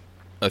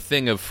a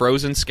thing of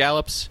frozen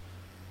scallops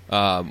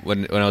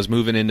when I was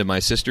moving into my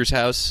sister's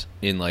house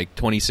in like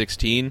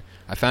 2016.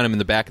 I found them in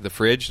the back of the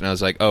fridge, and I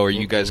was like, "Oh, are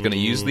you guys going to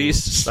use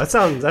these?" That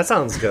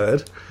sounds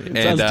good. And,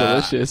 sounds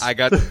delicious. I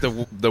got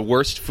the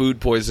worst food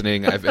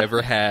poisoning I've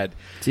ever had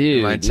Dude,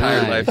 in my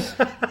entire nice.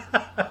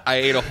 life. I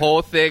ate a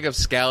whole thing of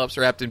scallops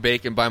wrapped in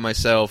bacon by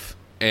myself,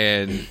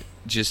 and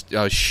just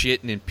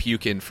shitting and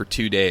puking for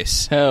 2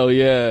 days. Hell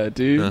yeah,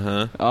 dude.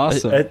 Uh-huh.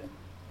 Awesome.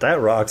 That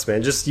rocks,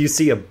 man. Just you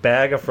see a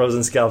bag of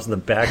frozen scallops in the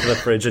back of the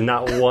fridge, and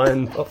not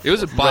one It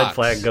was a red box.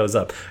 flag goes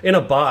up in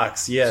a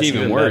box. Yes, It's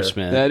even worse, better.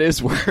 man. That is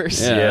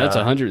worse. yeah, Yeah. that's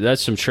 100.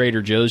 That's some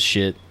Trader Joe's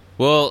shit.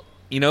 Well,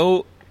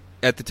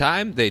 at the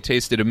time they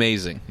tasted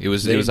amazing. It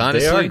was honestly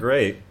they are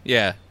great.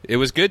 Yeah, it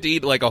was good to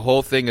eat like a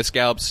whole thing of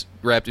scallops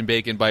wrapped in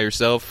bacon by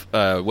yourself.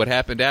 What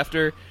happened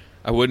after,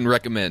 I wouldn't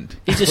recommend.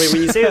 Wait,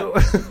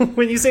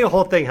 when you say a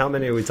whole thing, how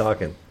many are we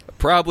talking?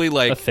 Probably A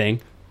like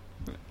thing.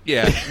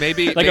 yeah,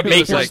 maybe Like a maybe it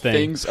was baker's like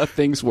thing. A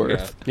thing's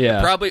worth.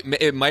 Yeah. Probably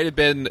it might have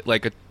been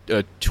like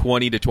a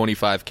 20 to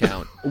 25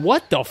 count.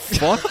 What the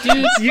fuck,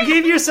 dude? You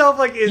gave yourself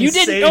like insane You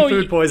didn't.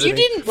 food poisoning.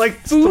 You didn't like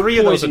food 3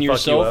 of those poison would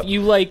fuck you yourself.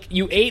 up.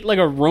 You ate like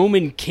a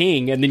Roman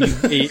king, and then you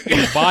ate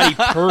your body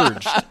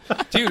purged.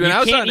 Dude, when You I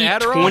was can't on eat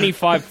Adderall,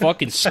 25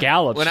 fucking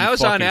scallops. when you I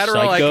was on fucking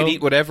Adderall, I psycho. could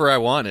eat whatever I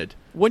wanted.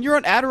 When you're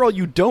on Adderall,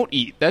 you don't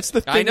eat. That's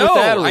the thing I know,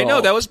 with Adderall. I know.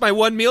 That was my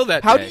one meal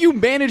that How day. do you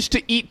manage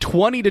to eat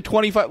 20 to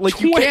 25?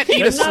 Like, you can't eat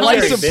They're a not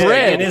slice very of big.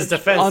 bread In his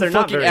defense, on they're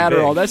not fucking very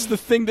Adderall. big. That's the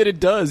thing that it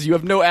does. You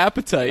have no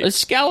appetite. A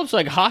scallop's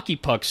like hockey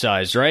puck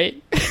size,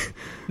 right?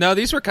 No,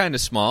 these were kind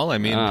of small. I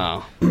mean,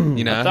 Oh,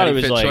 you know, I how thought do it you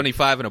was fit like-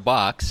 25 in a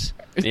box?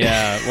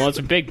 yeah. Well, it's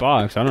a big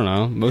box. I don't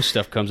know. Most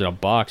stuff comes in a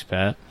box,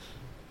 Pat.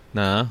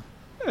 Nah.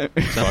 No,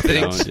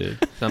 Something's, dude.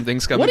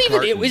 something's coming. What even?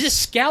 cartons. Is a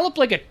scallop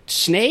like a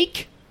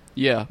snake?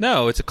 Yeah.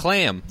 No, it's a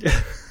clam.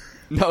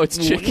 No, it's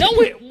chicken. No,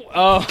 wait.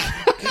 Oh,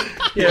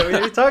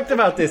 Yeah, we talked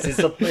about this.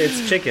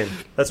 It's chicken.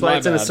 That's why My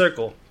it's in a bad.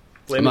 circle.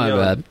 Filet my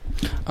mignon.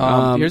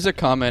 bad. Here's a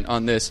comment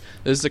on this.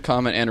 This is a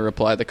comment and a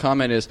reply. The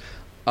comment is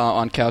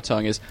on Cow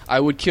Tongue is, I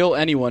would kill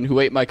anyone who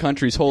ate my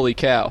country's holy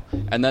cow.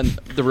 And then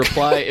the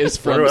reply is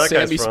from Wonder where that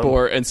guy's Sammy from.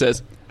 Spore and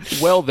says,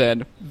 well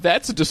then,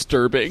 that's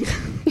disturbing.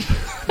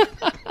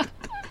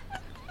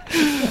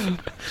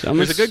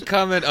 There's a good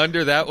comment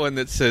under that one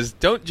that says,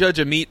 "Don't judge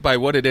a meat by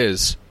what it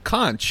is."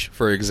 Conch,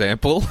 for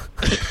example.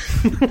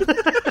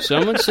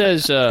 Someone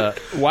says,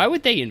 "Why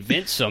would they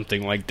invent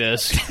something like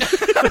this?"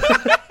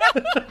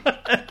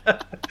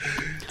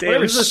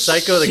 Damn, who's the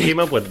psycho that came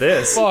up with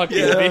this? Fucking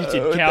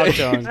invented cow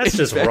tongue. That's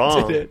just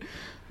wrong.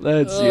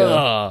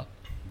 That's,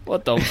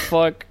 What the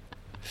fuck?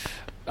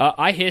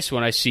 I hiss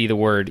when I see the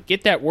word.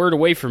 Get that word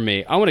away from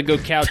me. I want to go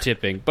cow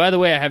tipping. By the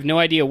way, I have no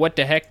idea what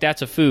the heck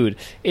that's a food.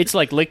 It's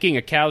like licking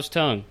a cow's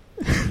tongue.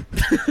 I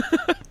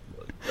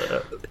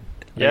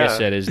guess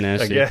that is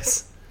nasty. I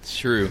guess. It's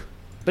true.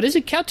 But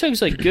isn't cow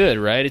tongue's like good,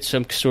 right? It's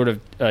some sort of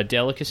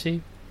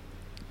delicacy.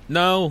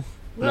 No.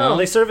 No,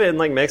 they serve it in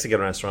like Mexican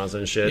restaurants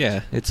and shit.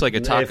 Yeah, it's like a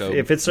taco.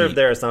 If it's served meat.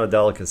 there, it's not a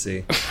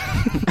delicacy.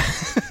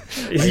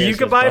 You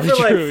could that's buy it for like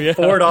probably true, yeah.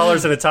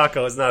 $4 in a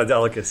taco. It's not a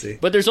delicacy.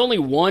 But there's only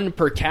one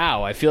per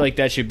cow. I feel like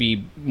that should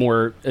be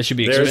more. That should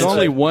be There's There's expensive.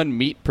 only like- one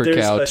meat per There's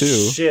cow, a too.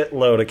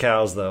 shitload of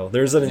cows, though.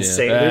 There's an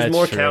insane. There's that's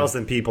more true. cows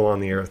than people on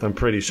the earth. I'm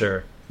pretty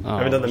sure. I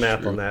haven't done the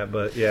math on that,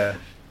 but yeah.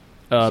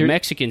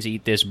 Mexicans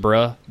eat this,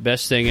 bruh.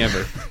 Best thing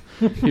ever.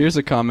 Here's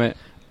a comment.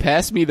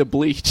 Pass me the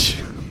bleach.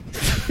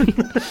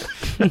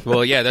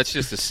 Well, yeah, that's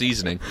just a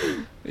seasoning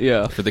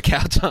Yeah. for the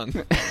cow tongue.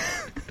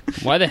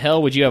 Why the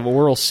hell would you have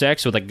oral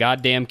sex with a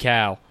goddamn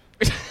cow?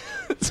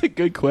 That's a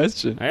good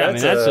question. I mean,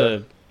 That's that's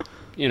a-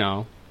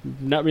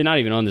 not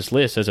even on this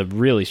list. That's a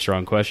really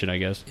strong question, I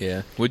guess.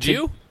 Yeah. Would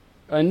you?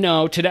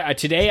 No,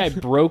 today I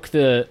broke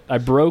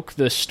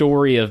the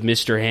story of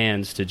Mr.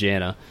 Hands to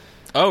Jana.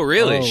 Oh,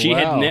 really? Oh, She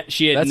had wow. That's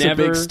That's a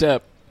big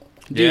step.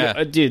 Dude,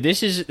 Yeah. dude,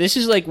 this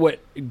is like what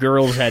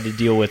girls had to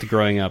deal with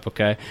growing up.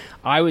 Okay,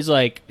 she was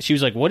like,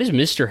 "What is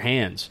Mr.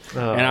 Hands?"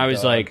 Oh, and I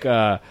was dog.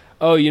 like,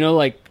 "Oh, you know,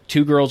 like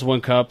 2 girls,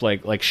 1 cup,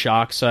 like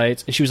shock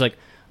sites." And she was like,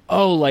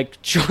 "Oh,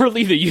 like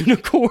Charlie the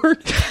Unicorn."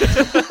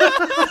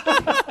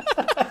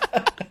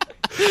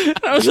 And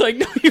I was like,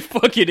 "No, you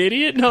fucking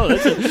idiot! No,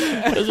 that's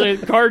a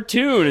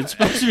cartoon. It's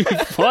supposed to be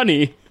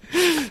funny.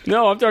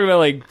 No, I'm talking about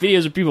like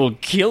videos of people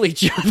kill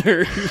each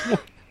other."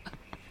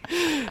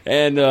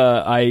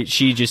 And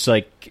she just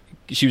like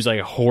she was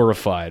like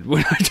horrified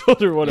when I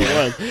told her what it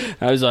was.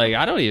 I was like,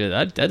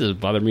 that doesn't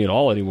bother me at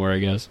all anymore, I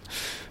guess.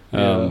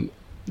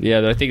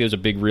 Yeah, I think there's a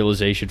big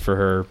realization for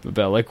her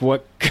about like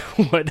what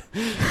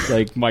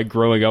like my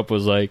growing up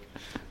was like.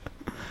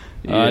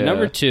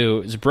 Number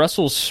 2 is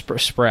Brussels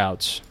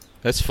sprouts.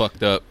 That's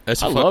fucked up.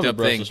 That's a I fucked love up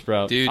Brussels thing,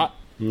 sprout. dude.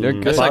 They're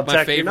good. That's like my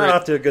Tech, favorite. You're not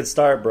off to a good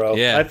start, bro.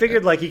 Yeah. I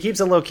figured like he keeps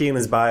it low key in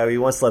his bio. He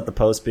wants to let the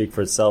post speak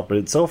for itself,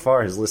 but so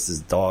far his list is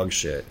dog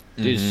shit.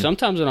 Dude,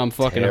 sometimes when I'm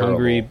fucking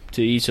hungry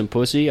to eat some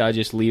pussy, I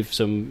just leave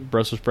some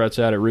Brussels sprouts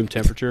out at room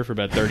temperature for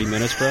about 30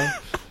 minutes, bro.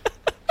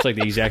 It's like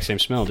the exact same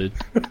smell, dude.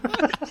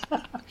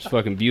 It's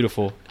fucking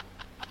beautiful.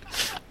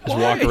 Just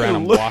walk around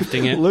and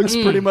wafting it. Looks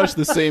pretty much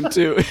the same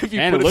too. If you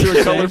And put it it through looks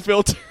a the color same.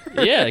 filter.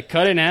 Yeah,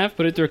 cut it in half,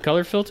 put it through a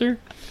color filter.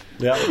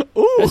 Yeah.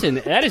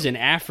 That is an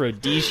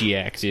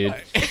aphrodisiac, dude.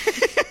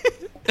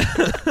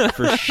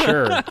 For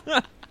sure.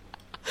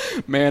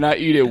 Man, I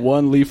eat it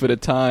one leaf at a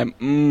time.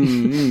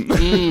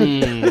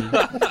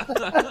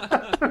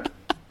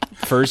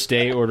 First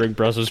day ordering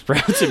Brussels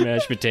sprouts and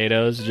mashed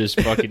potatoes, just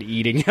fucking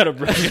eating out of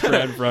Brussels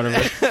sprout in front of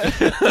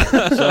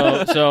her.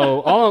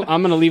 So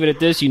I'm gonna leave it at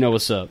this. You know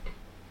what's up.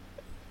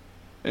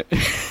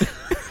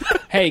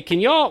 Hey, when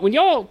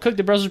y'all cook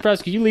the Brussels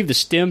sprouts, can you leave the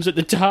stems at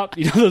the top?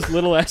 You know those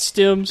little ass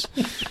stems?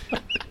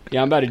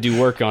 Yeah, I'm about to do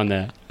work on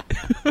that.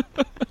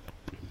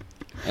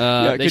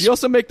 Could you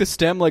also make the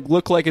stem like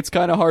look like it's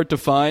kind of hard to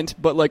find,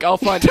 but like I'll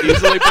find it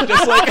easily, but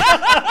just like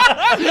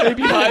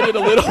maybe hide it a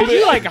little Could bit.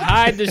 you like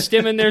hide the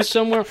stem in there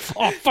somewhere?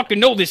 Oh, I fucking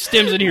know this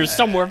stem's in here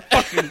somewhere.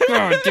 Fucking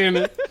god damn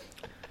it.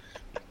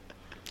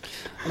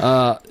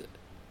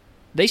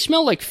 They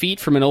smell like feet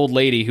from an old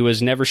lady who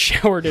has never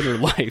showered in her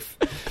life.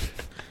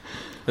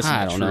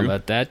 I don't know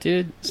about that,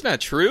 dude. It's not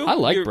true. I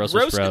like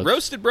Brussels sprouts.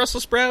 Roasted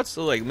Brussels sprouts,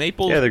 so like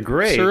maple. Yeah, they're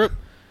great. Syrup,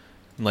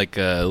 like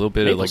a little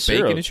bit Maple of like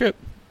syrup. bacon and shit.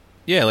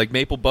 Yeah, like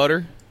maple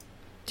butter.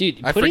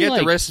 Dude, I forget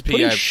the recipe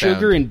Putting I've sugar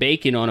found. and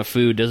bacon on a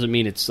food doesn't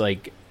mean it's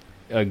like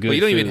a good. Well,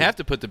 you don't even food. have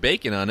to put the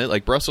bacon on it.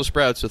 Like Brussels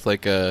sprouts with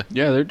like a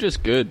Yeah, they're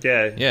just good.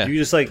 Yeah. You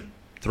just like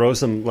throw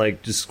some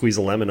like just squeeze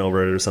a lemon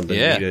over it or something.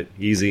 Yeah. And eat it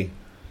easy.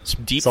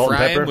 deep Salt and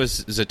frying pepper?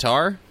 was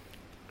za'atar.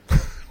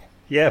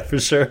 Yeah, for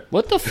sure.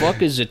 What the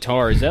fuck is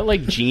za'atar? Is that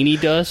like genie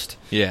dust?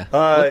 Yeah.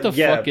 What the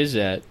yeah. fuck is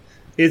that?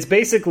 It's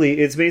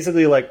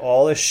basically like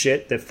all the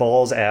shit that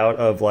falls out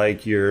of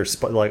like your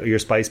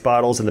spice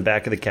bottles in the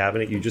back of the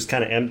cabinet. You just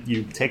kind of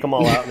you take them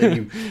all out and then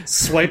you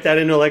swipe that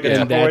into like a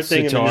And Tupperware that's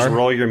thing and then just za'atar?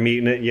 roll your meat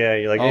in it. Yeah,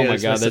 you're like, Oh yeah, my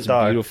it's god, just that's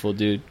za'atar. beautiful,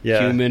 dude.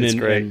 Yeah, Cumin it's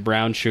and, great. and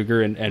brown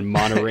sugar and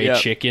Monterey Yeah.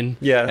 chicken.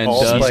 Yeah, And all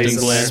dust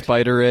spices. and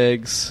spider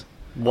eggs.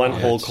 One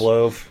whole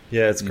clove.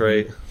 Yeah, it's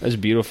great. That's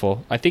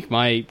beautiful. I think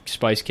my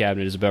spice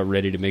cabinet is about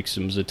ready to make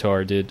some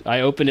za'atar, dude. I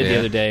opened it the Yeah.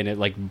 other day and it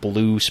like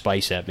blew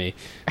spice at me,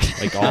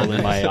 like all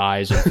in my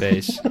eyes and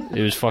face.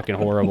 It was fucking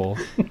horrible.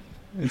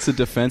 It's a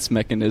defense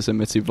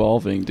mechanism. It's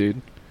evolving, dude.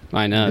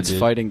 I know, It's dude.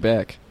 fighting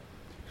back.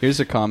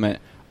 Here's a comment.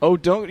 Oh,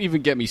 don't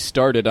even get me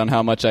started on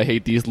how much I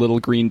hate these little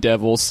green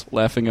devils.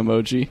 Laughing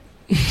emoji.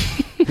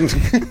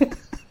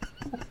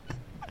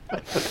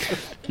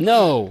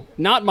 No,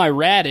 not my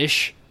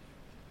radish.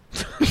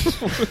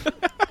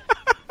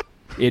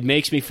 It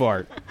makes me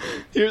fart.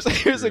 Here's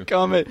a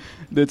comment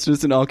that's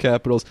just in all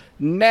capitals.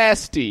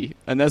 Nasty.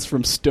 And that's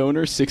from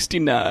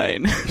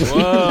Stoner69.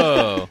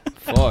 Whoa.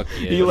 Fuck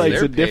yeah. He likes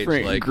their a page,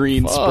 different like,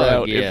 green fuck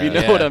sprout, yeah, if you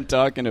know yeah. what I'm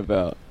talking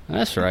about.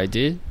 That's right,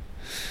 dude.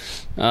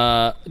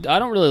 I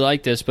don't really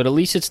like this, but at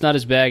least it's not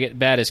as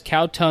bad as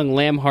cow tongue,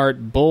 lamb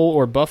heart, bull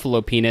or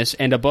buffalo penis,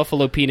 and a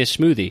buffalo penis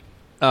smoothie.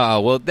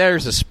 Oh, well,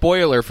 there's a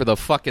spoiler for the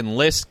fucking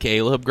list,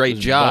 Caleb. Great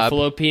Is job.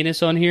 Buffalo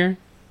penis on here?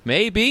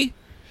 Maybe.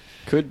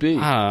 Could be.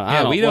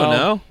 Yeah, we don't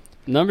know.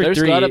 Number There's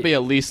 3. got to be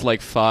at least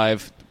like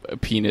 5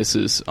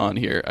 penises on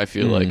here, I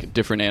feel like.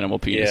 Different animal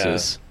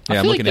penises. Yeah,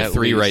 I'm feel looking like at at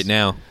 3 least. right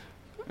now.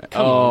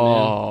 Come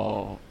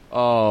on,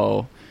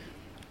 Oh.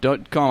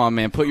 Don't come on,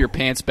 man. Put your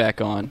pants back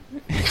on.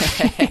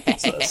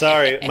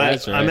 Sorry,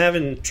 That's right. I'm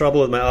having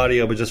trouble with my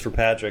audio, but just for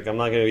Patrick, I'm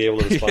not going to be able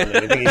to respond to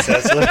anything he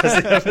says for the rest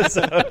of the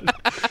episode.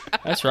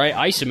 That's right.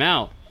 Ice him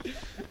out.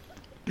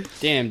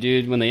 Damn,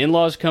 dude. When the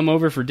in-laws come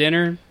over for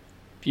dinner,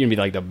 you're going to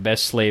be like the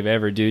best slave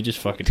ever, dude. Just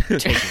fucking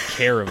taking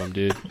care of them,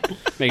 dude.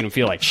 Making them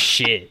feel like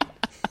shit.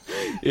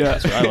 Yeah.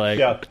 That's what I like.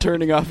 Yeah.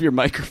 Turning off your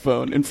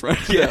microphone in front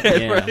of them.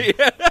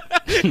 Yeah.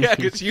 Yeah,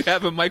 because you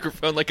have a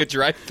microphone like a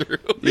drive-through.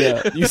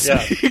 Yeah. You Yeah.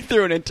 speak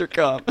through an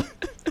intercom.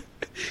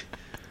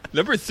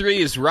 Number 3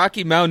 is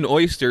Rocky Mountain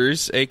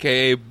oysters,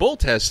 a.k.a. bull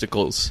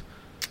testicles.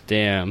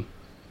 Damn.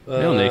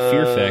 They're on the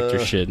Fear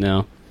Factor shit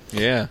now.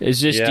 Yeah.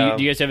 Is this? Yeah.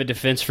 Do you guys have a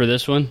defense for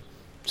this one?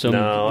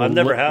 No, I've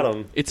never had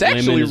them. It's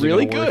actually layman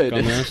really isn't gonna work good.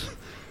 on this.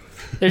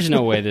 There's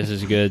no way this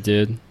is good,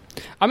 dude.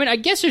 I mean, I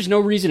guess there's no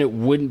reason it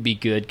wouldn't be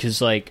good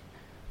because, like,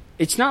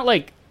 it's not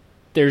like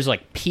there's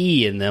like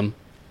pee in them.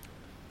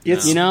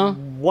 It's You know?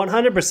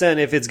 100%.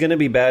 If it's going to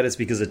be bad, it's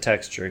because of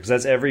texture. Because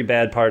that's every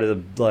bad part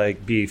of the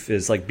like beef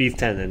is like beef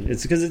tendon.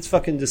 It's because it's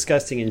fucking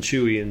disgusting and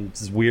chewy and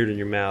it's weird in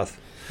your mouth.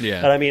 Yeah.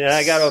 And I mean, and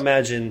I got to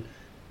imagine.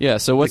 Yeah,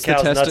 so what's The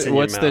cow's nuts in your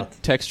what's the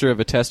mouth. texture of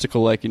a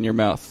testicle like in your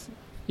mouth?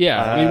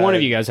 Yeah, I mean, one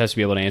of you guys has to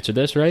be able to answer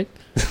this, right?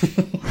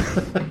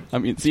 I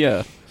mean,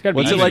 yeah.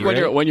 What's easy, it like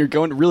right? when you're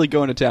really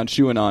going to town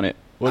chewing on it?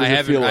 What does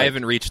it feel like? I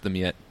haven't reached them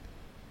yet.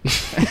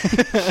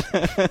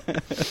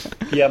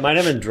 Yeah, mine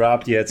haven't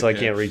dropped yet, so I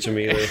can't reach them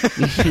either.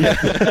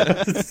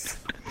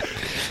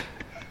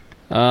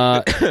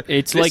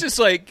 It's This is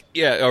like,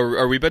 yeah,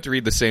 are we about to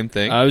read the same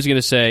thing? I was going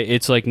to say,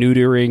 it's like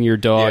neutering your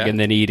dog and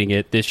then eating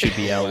it. This should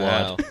be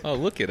outlawed. Wow. Oh,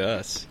 look at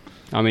us.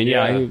 I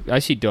mean, I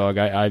see dog.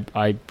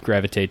 I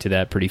gravitate to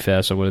that pretty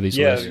fast on one of these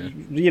lists.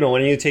 You know,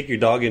 when you take your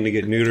dog in to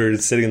get neutered,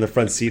 it's sitting in the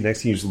front seat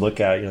next to you, you just look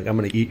at it, you're like, I'm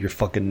going to eat your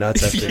fucking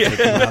nuts after I take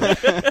them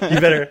out.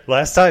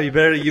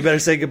 You better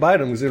say goodbye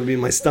to them because it'll be in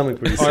my stomach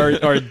pretty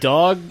soon. Are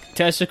dog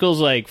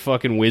testicles like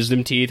fucking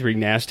wisdom teeth where you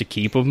can ask to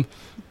keep them?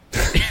 Do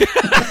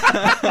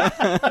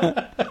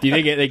you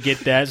think they get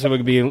that? So it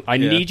could be, I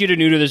need you to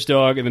neuter this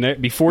dog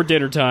before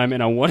dinner time,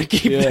 and I want to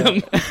keep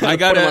them. I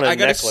got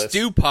a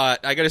stew pot.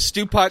 I got a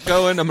stew pot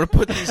going. I'm gonna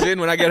put these in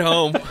when I get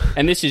home.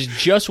 And this is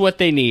just what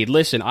they need.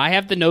 Listen, I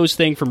have the nose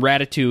thing from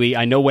Ratatouille.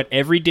 I know what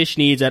every dish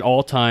needs at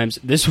all times.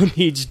 This one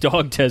needs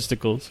dog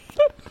testicles.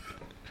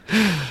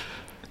 Here's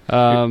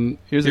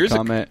a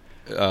comment.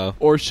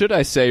 Or should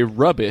I say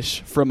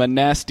rubbish from a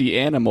nasty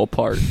animal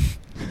part?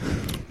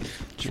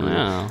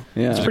 Wow.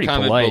 Yeah. It's pretty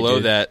comment polite, below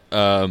dude. that,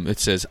 it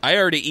says, I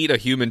already eat a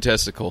human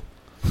testicle.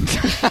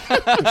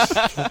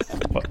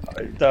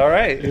 All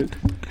right.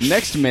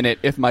 Next minute,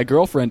 if my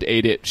girlfriend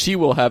ate it, she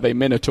will have a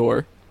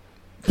minotaur.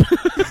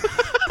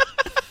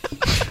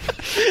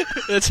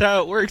 That's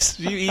how it works.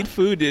 You eat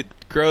food, it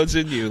grows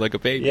in you like a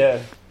baby.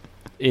 Yeah.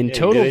 In Yeah,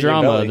 Total get it in your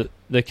Drama, belly.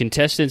 the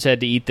contestants had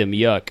to eat them.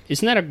 Yuck.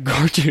 Isn't that a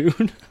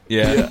cartoon?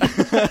 Yeah.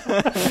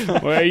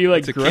 Why are you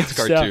like It's a kid's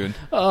grossed cartoon.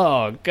 out?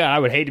 Oh, God, I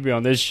would hate to be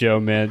on this show,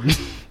 man.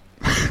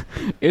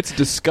 It's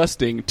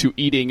disgusting to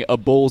eating a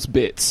bull's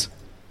bits.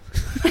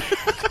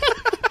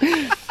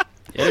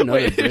 You're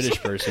another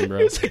British person,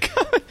 bro.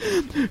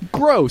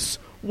 Gross.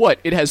 What?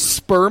 It has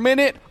sperm in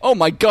it? Oh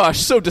my gosh,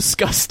 so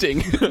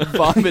disgusting.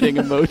 Vomiting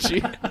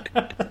emoji.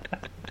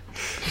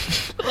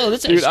 Oh,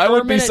 that's Dude,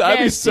 I'd be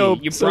nasty. so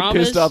You pissed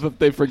promise? off if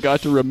they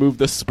forgot to remove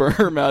the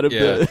sperm out of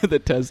Yeah. the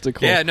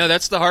testicle. Yeah, no,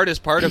 that's the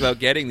hardest part about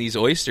getting these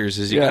oysters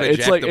is you Yeah, gotta it's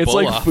jack like- the it's bull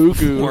like off fugu.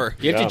 before.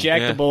 You have to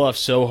jack Yeah. the bull off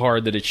so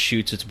hard that it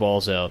shoots its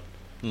balls out.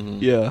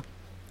 Yeah.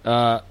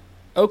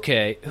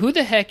 Okay, who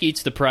the heck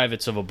eats the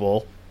privates of a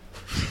bull?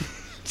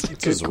 It's a good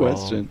just wrong.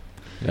 question.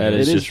 That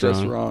It is is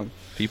just wrong. wrong.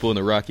 People in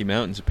the Rocky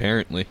Mountains,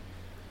 apparently.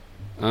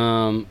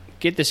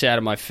 Get this out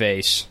of my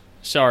face.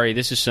 Sorry,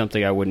 this is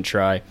something I wouldn't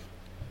try.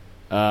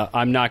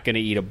 I'm not going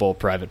to eat a bull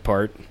private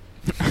part.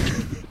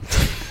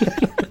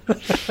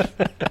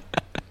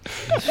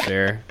 That's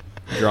fair.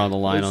 Drawing the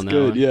line That's on that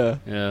good, one. yeah.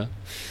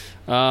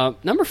 Yeah.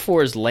 Number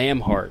 4 is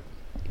lamb heart.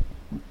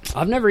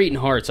 I've never eaten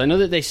hearts. I know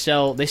that they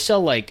sell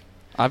like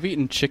I've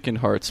eaten chicken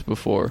hearts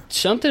before.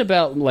 something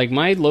about like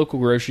my local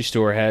grocery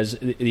store has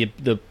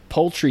the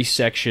poultry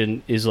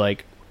section is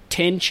like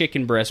 10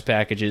 chicken breast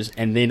packages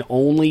and then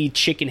only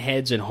chicken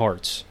heads and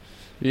hearts.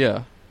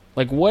 Yeah.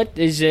 Like what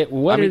is it?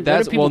 What I mean, are,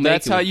 what are people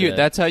that's making how with you that?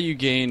 that's how you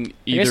gain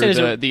I guess either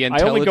that is the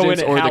I only go in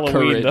intelligence at or the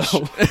Halloween, courage. though.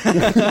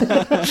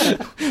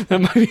 That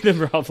might be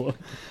the problem.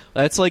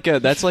 That's like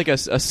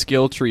a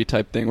skill tree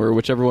type thing where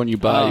whichever one you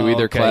buy, you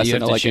either okay, class you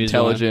have into to like choose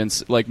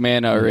intelligence, like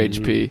mana or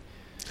HP.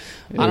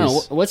 I don't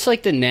know. What's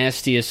like the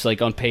nastiest,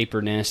 like on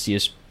paper,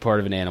 nastiest part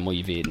of an animal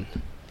you've eaten?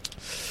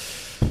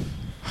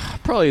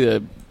 Probably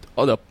the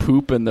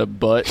poop and the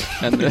butt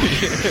and the,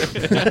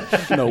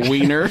 and the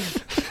wiener.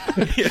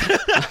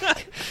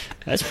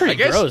 That's pretty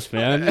gross,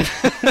 man. And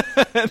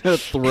the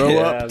throw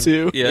up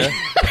too. Yeah.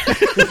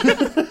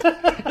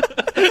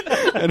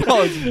 And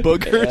all his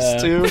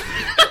boogers too.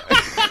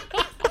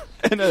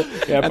 And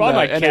probably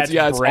my cat's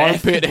its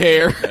breath. armpit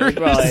hair.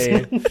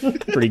 Probably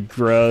pretty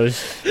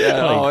gross.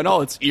 Yeah, and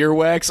all its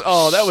earwax.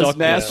 Oh, that was Suck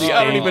nasty. that.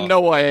 I don't even know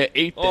why I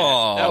ate that.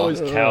 Oh. That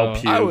was Cow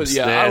pubes. I was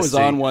nasty.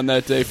 on one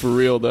that day for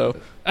real though.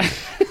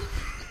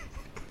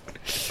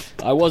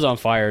 I was on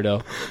fire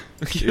though.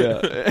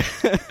 Yeah.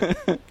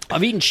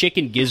 I've eaten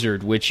chicken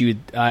gizzard, which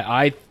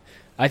I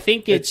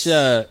think it's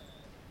I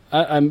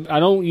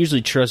don't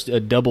usually trust a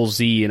double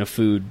Z in a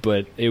food,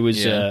 but it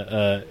was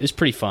it's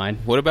pretty fine.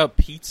 What about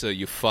pizza,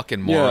 you fucking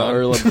moron? Yeah,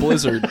 or like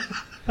Blizzard.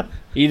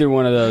 Either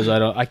one of those,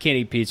 I can't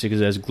eat pizza because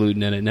it has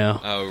gluten in it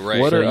now. Oh, right.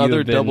 What So are you other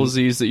have been- double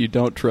Z's that you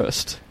don't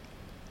trust?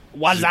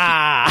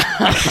 Waza!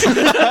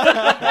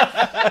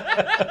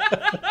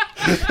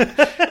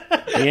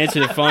 You answer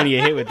the phone,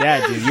 you hit with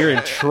that, dude. You're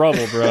in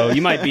trouble, bro.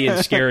 You might be in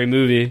a scary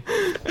movie.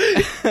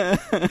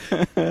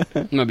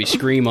 You might be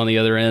Scream on the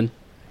other end.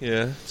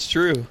 Yeah, it's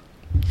true.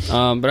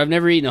 But I've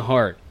never eaten a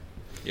heart.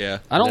 Yeah.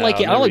 I don't No,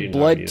 like it. I've I don't never like eaten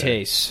blood heart either.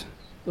 taste.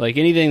 Like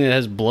anything that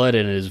has blood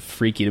in it is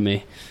freaky to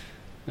me.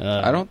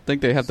 I don't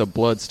think they have the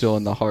blood still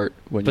in the heart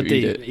when But you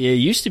eat it. it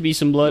used to be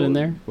some blood in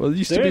there. Well, it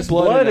used There's to be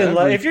blood in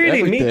if you're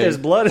eating meat, everything. there's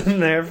blood in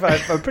there.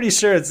 I'm pretty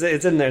sure it's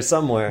in there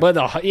somewhere. But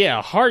a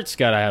heart's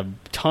got to have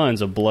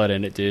tons of blood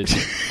in it, dude. You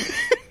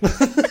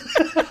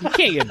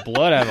can't get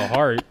blood out of a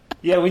heart.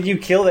 Yeah, when you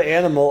kill the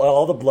animal,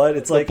 all the blood,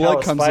 it's like blood how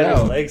a comes spider's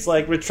out. legs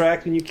like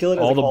retract when you kill it.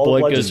 All the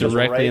blood goes just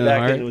directly right in the back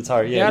heart. into its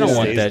heart. Yeah, I it don't just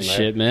want stays that in there.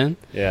 shit, man.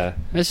 Yeah.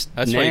 That's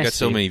why you got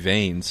so nasty. many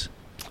veins.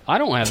 I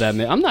don't have that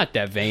many. I'm not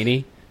that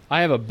veiny.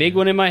 I have a big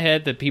one in my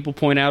head that people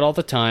point out all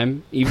the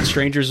time, even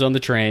strangers on the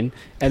train.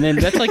 And then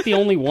that's like the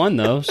only one,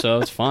 though, so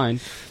it's fine.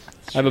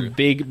 I have a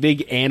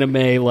big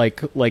anime,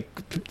 like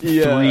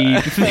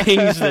 3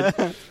 things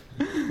that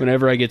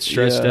whenever I get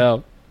stressed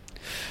out.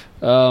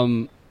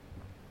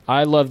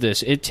 I love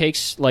this. It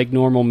tastes like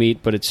normal meat,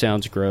 but it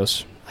sounds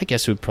gross. I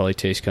guess it would probably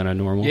taste kind of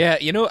normal. Yeah,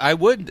 I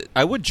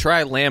would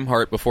try lamb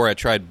heart before I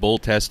tried bull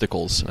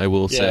testicles, I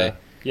will say.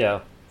 Yeah,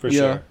 for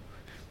sure.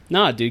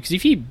 Nah, dude, because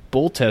if you eat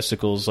bull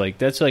testicles, like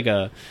that's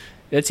either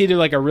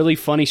like a really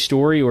funny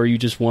story or you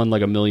just won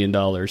like $1 million.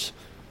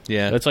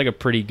 Yeah. That's like a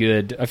pretty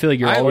good. I feel like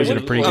you're always in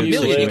a pretty good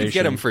million, situation. you could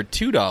get them for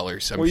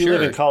 $2, I'm or you sure.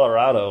 live in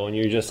Colorado and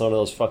you're just one of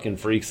those fucking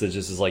freaks that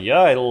just is like, yeah,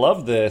 I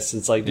love this.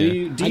 It's like, do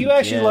you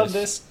actually love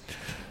this?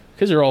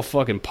 Because they're all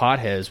fucking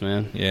potheads,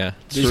 man. Yeah.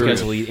 These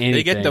guys will eat anything.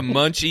 They get the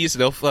munchies,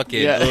 they'll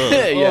fucking...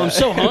 Oh, I'm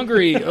so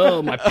hungry.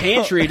 Oh, my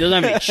pantry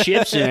doesn't have any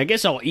chips in it. I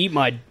guess I'll eat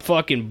my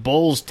fucking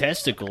bull's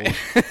testicles.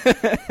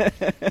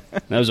 That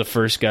was the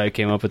first guy who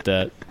came up with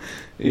that.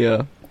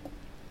 Yeah.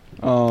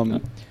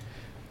 One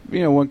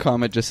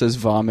comment just says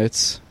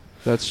vomits.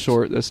 That's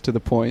short. That's to the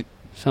point.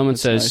 Someone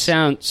That's says,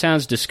 nice.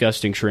 sounds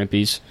disgusting,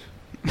 shrimpies.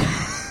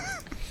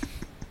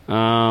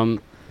 Number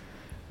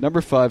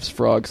 5's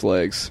frog's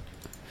legs.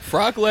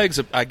 Frog legs,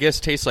 I guess,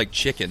 taste like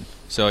chicken.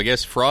 So I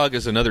guess frog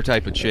is another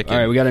type of chicken. All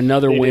right, we got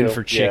another They win do,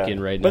 for chicken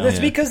right now. But it's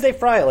because they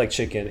fry it like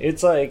chicken.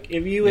 It's like,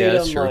 if you ate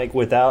that's them true. like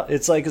without,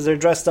 it's like, because they're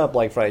dressed up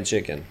like fried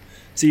chicken.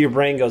 So your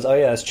brain goes, oh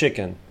yeah, it's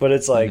chicken. But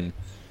it's like,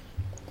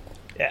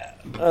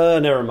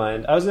 never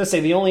mind. I was going to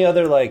say, the only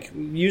other, like,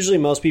 usually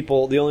most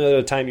people, the only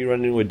other time you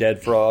run into a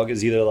dead frog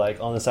is either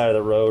like on the side of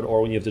the road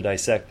or when you have to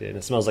dissect it. And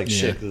it smells like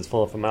shit because it's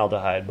full of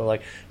formaldehyde. But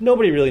like,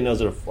 nobody really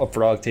knows what a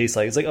frog tastes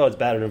like. It's like, oh, it's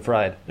battered and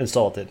fried and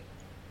salted.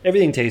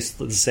 Everything tastes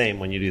the same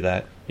when you do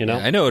that, you know?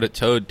 Yeah, I know what a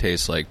toad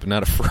tastes like, but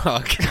not a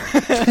frog.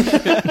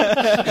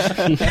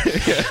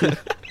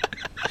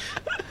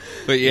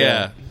 But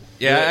yeah,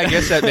 I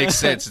guess that makes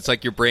sense. It's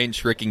like your brain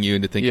tricking you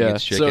into thinking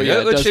it's chicken. So,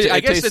 I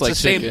guess tastes it's like the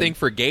same chicken. thing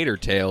for gator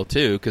tail,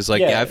 too, because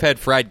I've had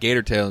fried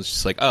gator tail, and it's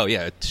just like, oh,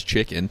 yeah, it's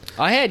chicken.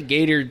 I had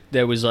gator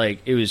that was like,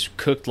 it was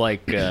cooked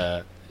like in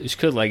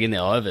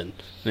the oven.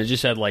 And it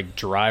just had like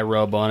dry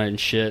rub on it and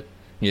shit.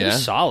 Yeah.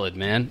 It's solid,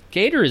 man.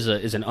 Gator is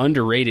an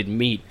underrated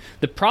meat.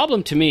 The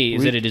problem to me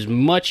is that it is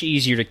much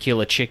easier to kill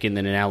a chicken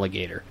than an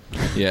alligator.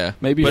 Yeah.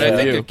 Maybe But for I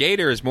think you. a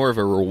gator is more of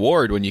a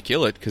reward when you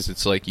kill it, because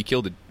it's like you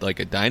killed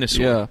a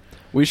dinosaur. Yeah.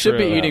 We should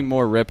be True. eating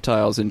more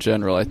reptiles in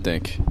general, I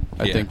think.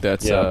 I think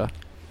that's...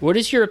 What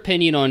is your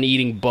opinion on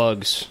eating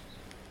bugs?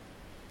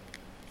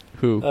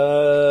 who?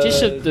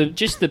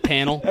 Just the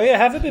panel. Oh yeah,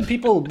 haven't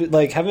people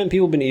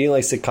been eating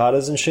like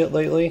cicadas and shit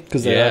lately?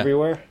 Because they're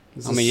everywhere.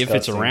 I mean, if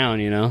it's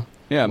around, you know.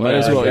 Yeah, might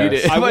as well eat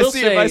it. If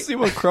I see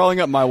one crawling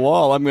up my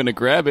wall, I'm going to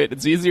grab it.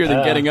 It's easier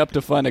than getting up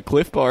to find a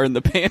Cliff Bar in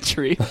the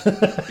pantry.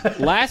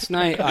 Last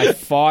night, I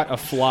fought a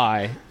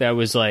fly that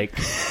was like...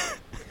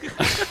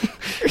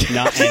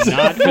 not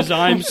because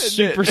I'm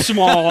super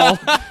small and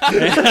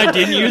I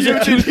didn't use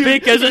a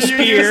toothpick as a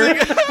spear.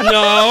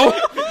 No,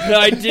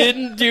 I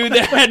didn't do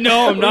that.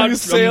 No, I'm not.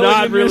 I'm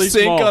not in really your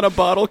sink small. on a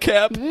bottle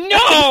cap.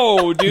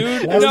 No,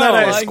 dude. Wasn't that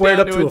I Lying squared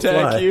down up to to a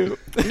attack fly? you.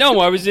 No,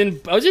 I was in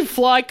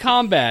fly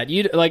combat.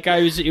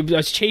 I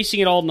was chasing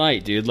it all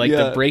night, dude. Like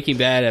the Breaking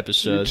Bad You're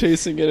episode.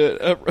 chasing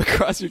it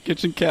across your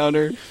kitchen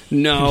counter.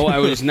 No, I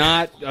was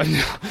not. I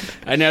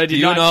know. I did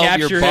You not and all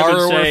capture your him and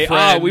borrower say,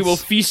 friends. we will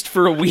feast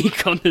for a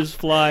week on this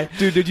fly.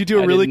 Dude, did you do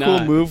I a really did cool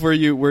not. move where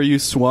you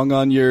swung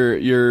on your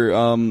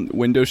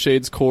window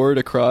shades cord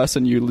across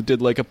and you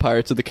did like a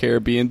Pirates of the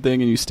Caribbean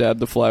thing and you stabbed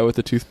the fly with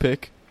a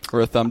toothpick? Or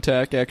a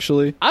thumbtack,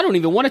 actually? I don't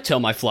even want to tell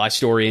my fly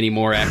story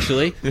anymore,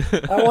 actually.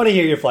 I want to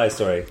hear your fly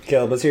story.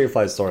 Caleb, let's hear your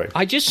fly story.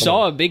 I just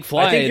saw a big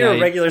fly. I think and you're a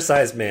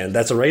regular-sized man.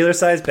 That's a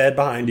regular-sized bed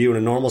behind you and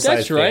a normal-sized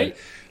That's right.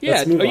 fan. Yeah.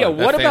 Let's move Oh, yeah. on.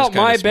 What That about fan's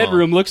my kinda small.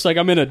 bedroom? Looks like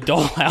I'm in a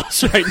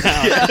dollhouse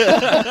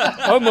right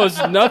now.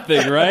 Almost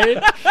nothing,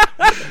 right?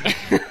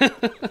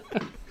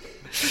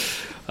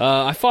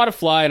 I fought a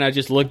fly and I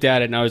just looked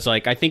at it and I was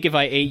like, I think if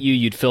I ate you,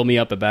 you'd fill me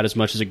up about as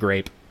much as a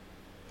grape.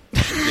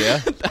 Yeah.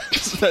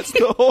 That's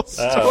the whole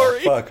story. Oh,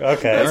 fuck.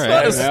 Okay. All right.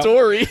 Not a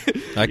story.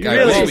 really well, Okay,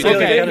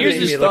 kinda here's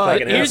made the me look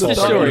like an here's the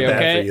asshole. story. Bad for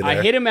Okay, you I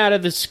there. hit him out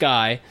of the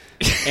sky,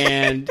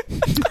 and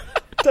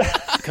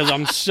because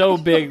I'm so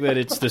big that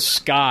it's the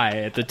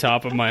sky at the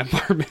top of my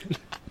apartment.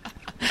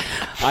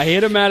 I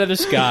hit him out of the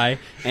sky,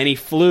 and he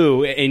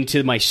flew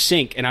into my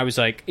sink, and I was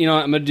like, you know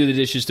what, I'm going to do the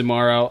dishes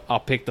tomorrow. I'll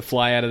pick the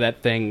fly out of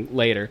that thing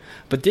later.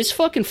 But this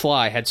fucking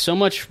fly had so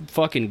much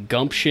fucking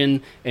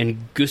gumption and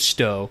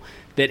gusto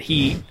that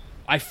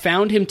I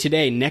found him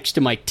today next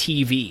to my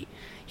TV.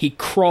 He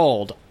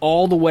crawled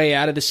all the way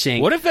out of the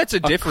sink. What if that's a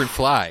different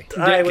fly?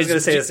 I was going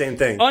to say the same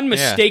thing.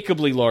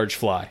 Unmistakably large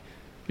fly.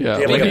 Yeah,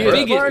 Yeah, like a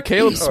birthmark?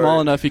 Caleb's Or-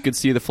 small enough he could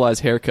see the fly's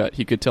haircut.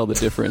 He could tell the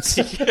difference.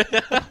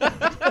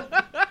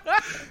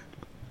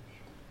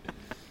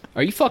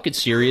 Are you fucking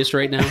serious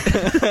right now?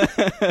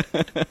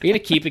 Are you gonna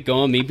keep it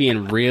going? Me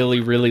being really,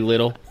 really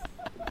little.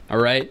 All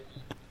right.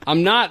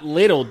 I'm not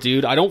little,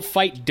 dude. I don't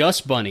fight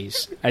dust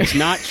bunnies. That's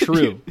not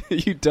true.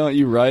 You don't.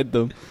 You ride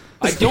them.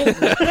 I don't.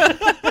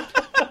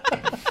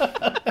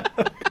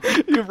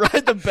 You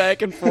ride them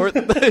back and forth.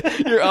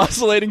 Your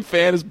oscillating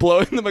fan is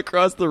blowing them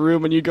across the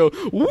room, and you go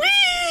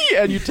wee,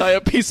 and you tie a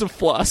piece of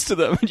floss to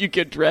them, and you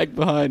get dragged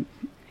behind.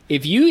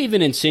 If you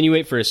even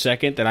insinuate for a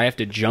second that I have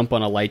to jump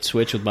on a light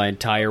switch with my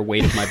entire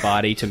weight of my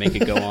body to make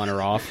it go on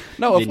or off,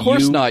 no, of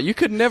course not. You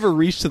could never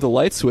reach to the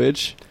light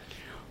switch.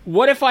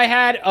 What if I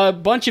had a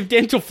bunch of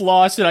dental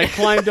floss and I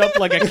climbed up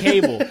like a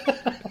cable?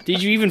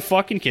 Did you even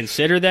fucking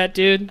consider that,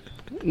 dude?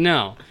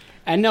 No.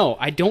 And no,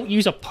 I don't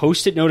use a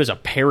Post-it note as a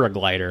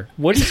paraglider.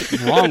 What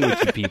is wrong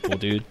with you people,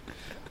 dude?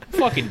 I'm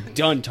fucking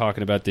done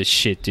talking about this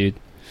shit, dude.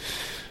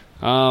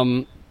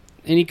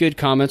 Any good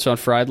comments on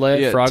frog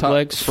legs? Fried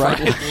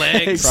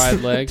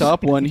legs.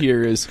 Top one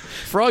here is,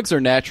 frogs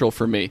are natural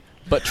for me,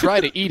 but try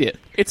to eat it.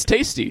 It's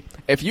tasty.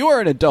 If you are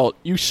an adult,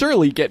 you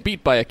surely get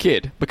beat by a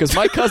kid, because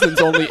my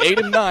cousin's only 8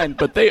 and 9,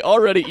 but they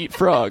already eat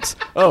frogs.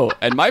 Oh,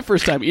 and my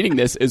first time eating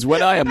this is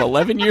when I am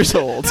 11 years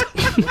old.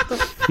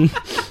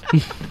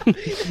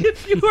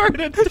 If you are an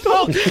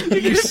adult,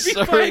 you'll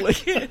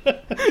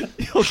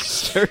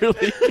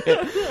surely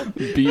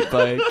get beat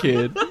by a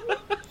kid.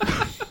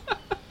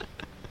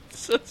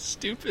 So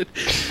stupid.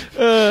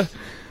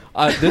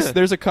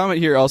 There's a comment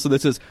here also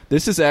that says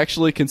this is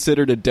actually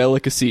considered a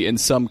delicacy in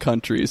some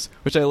countries,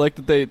 which I like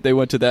that they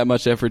went to that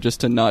much effort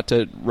just to not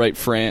to write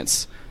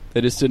France.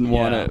 They just didn't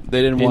want to.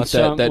 They didn't want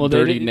that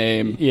dirty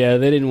name. Yeah,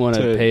 they didn't want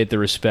to pay it the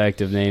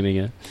respect of naming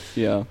it.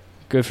 Yeah,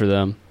 good for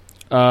them.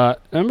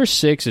 Number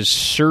 6 is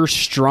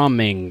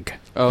surströmming.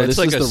 Oh, that's this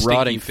like is the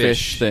rotting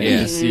fish thing.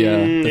 Yeah,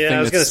 the thing I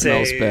was that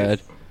smells say,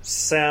 bad.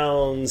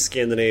 Sounds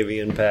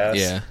Scandinavian pass.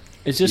 Yeah.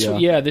 It's just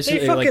this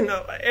they is fucking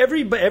like,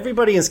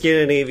 everybody in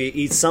Scandinavia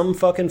eats some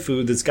fucking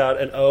food that's got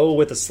an O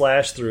with a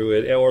slash through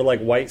it, or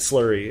like white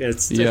slurry.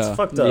 It's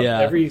fucked up.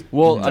 Yeah.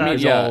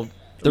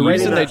 The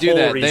reason they do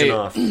that,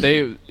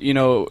 they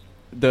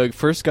the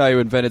first guy who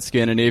invented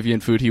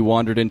Scandinavian food, he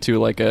wandered into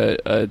like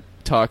a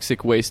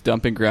toxic waste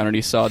dumping ground, and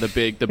he saw the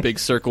big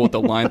circle with the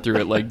line through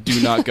it, like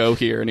 "Do not go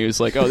here," and he was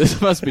like, "Oh, this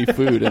must be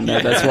food," and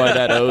that's why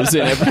that O's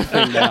in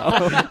everything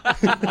now.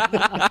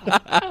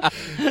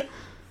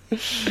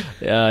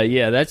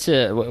 That's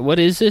what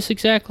is this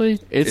exactly?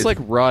 It's like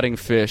rotting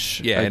fish.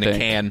 Yeah, I in think. a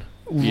can.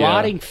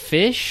 Rotting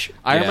fish?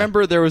 I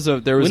remember there was a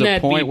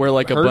point where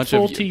like a bunch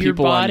of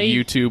people on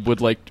YouTube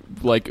would like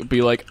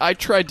be like, I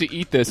tried to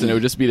eat this, and it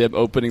would just be them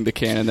opening the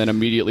can and then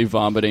immediately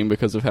vomiting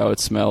because of how it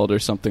smelled or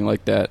something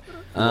like that.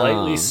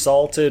 Lightly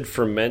salted,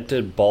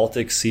 fermented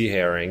Baltic sea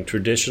herring,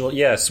 traditional.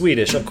 Yeah,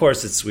 Swedish. Of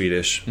course, it's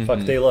Swedish. Fuck,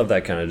 they love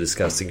that kind of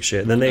disgusting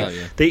shit. And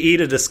then they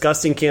eat a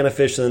disgusting can of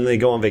fish, and then they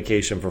go on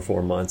vacation for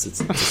 4 months. It's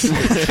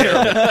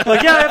terrible.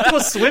 Like, I have to go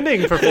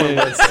swimming for 4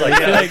 months. It's like,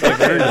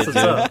 that's what's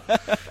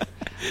up.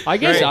 I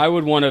guess I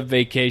would want a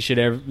vacation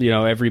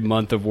every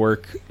month of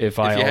work if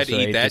I you also had to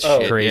eat ate that this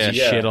shit, crazy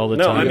shit all the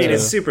time. No, I mean,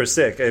 it's super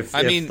sick. If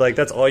like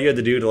that's all you had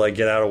to do to like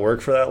get out of work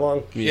for that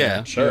long.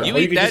 Yeah, sure. You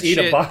could just eat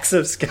a box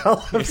of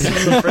scallops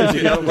from the fridge.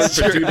 You don't work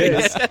for 2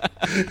 days.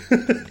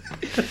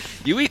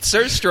 You eat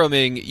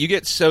surströmming, you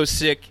get so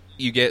sick,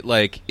 you get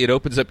like it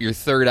opens up your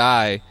third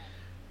eye.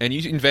 And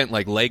you invent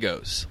like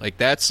Legos, like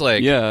that's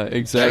like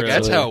exactly.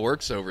 That's how it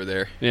works over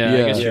there. Yeah, I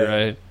guess you're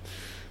right.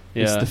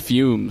 Yeah, it's the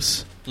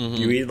fumes. Mm-hmm.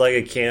 You eat like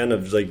a can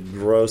of like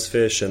gross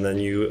fish, and then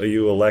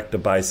you elect a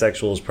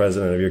bisexual as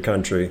president of your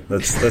country.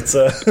 That's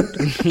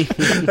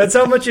that's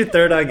how much your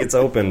third eye gets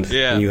opened.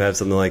 Yeah, when you have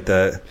something like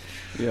that.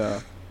 Yeah.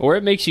 Or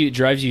it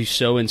drives you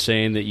so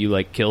insane that you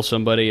like kill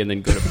somebody and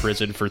then go to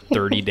prison for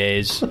 30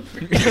 days. Complain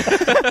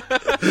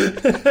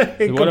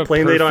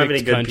they don't have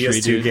any good country,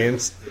 PS2 dude.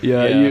 Games.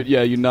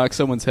 You knock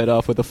someone's head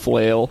off with a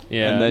flail.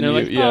 Yeah, and then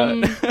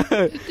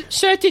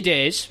 30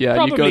 days. Yeah,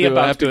 probably you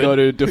have to go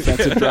to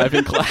defensive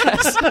driving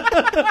class.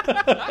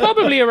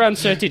 Probably around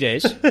 30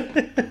 days.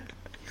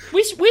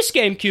 Which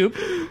GameCube?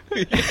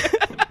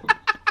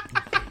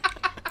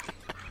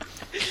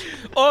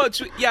 Oh,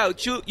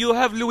 you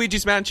have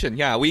Luigi's Mansion.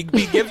 Yeah, we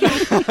give you.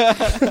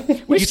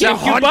 It's a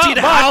haunted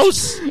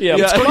house. Yeah,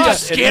 it's going to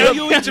scare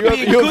you into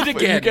being good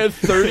again. You get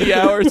 30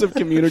 hours of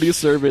community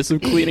service of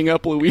cleaning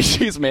up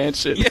Luigi's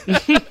Mansion.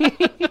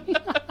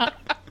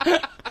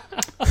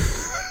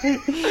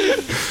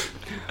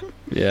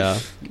 Yeah,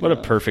 what a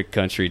perfect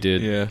country,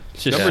 dude. Yeah,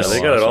 it's just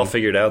they got it all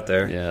figured out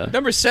there. Yeah.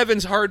 Number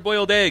 7's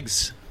hard-boiled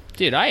eggs.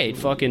 Dude, I ate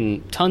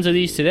fucking tons of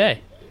these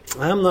today.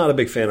 I'm not a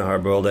big fan of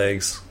hard-boiled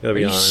eggs. Gotta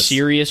be honest. Are you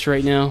serious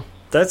right now?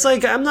 That's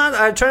like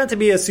I try not to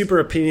be a super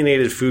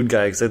opinionated food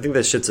guy because I think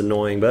that shit's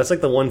annoying. But that's like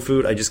the one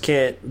food I just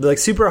can't. Like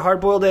super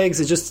hard-boiled eggs,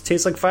 it just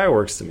tastes like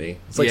fireworks to me.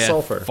 It's like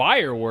sulfur.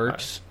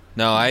 Fireworks.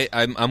 No,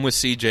 I'm with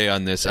CJ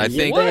on this. I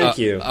think thank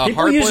you. A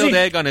hard-boiled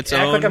egg on its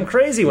own. Like I'm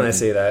crazy when I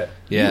say that.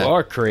 Yeah, you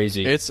are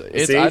crazy. It's.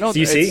 See? I don't. Do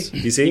you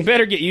see? You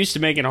better get used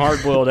to making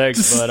hard-boiled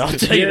eggs, bud. I'll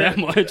tell you that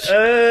much.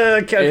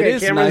 Okay, it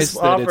is Cameron's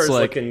nice that offer is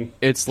looking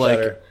it's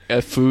better. like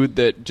a food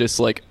that just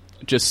like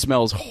just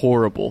smells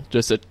horrible.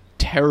 Just a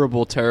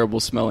terrible, terrible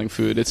smelling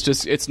food.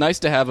 It's nice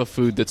to have a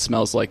food that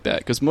smells like that,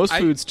 because most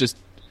foods just,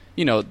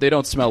 they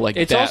don't smell like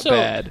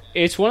bad.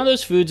 It's one of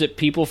those foods that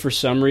people, for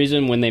some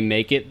reason, when they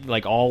make it,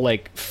 like all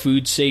like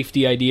food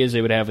safety ideas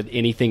they would have with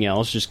anything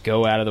else, just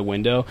go out of the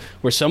window.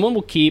 Where someone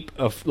will keep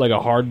a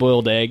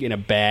hard-boiled egg in a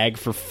bag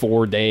for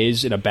 4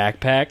 days in a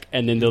backpack,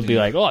 and then they'll be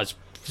like, "Oh, it's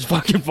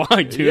fucking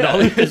fine, dude. Yeah.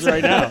 I'll eat this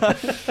right now."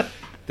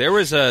 There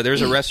was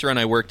a restaurant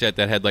I worked at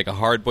that had like a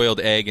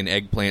hard-boiled egg and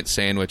eggplant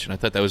sandwich, and I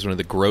thought that was one of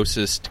the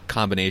grossest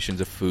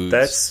combinations of foods.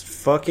 That's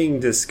fucking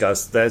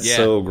disgusting. That's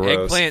so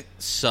gross. Eggplant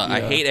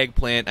I hate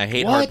eggplant. I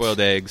hate hard-boiled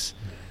eggs.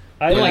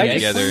 I like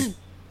together.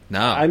 No.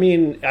 I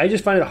mean, I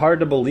just find it hard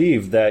to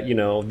believe that,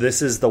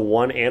 this is the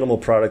one animal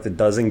product that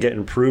doesn't get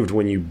improved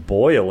when you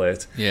boil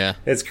it. Yeah.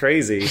 It's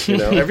crazy.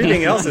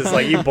 Everything else is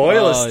like you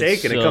boil a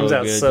steak and it comes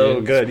out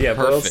so good. Yeah,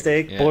 perfect. Boiled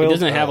steak, yeah. boiled. It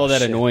doesn't have all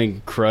that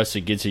annoying crust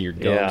that gets in your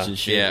gums and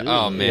shit. Yeah,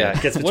 oh man. Yeah,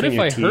 it gets what if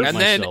your I teeth. hurt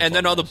And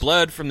then all the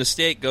blood from the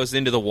steak goes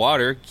into the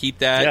water. Keep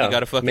that. Yeah. You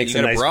got to fucking Makes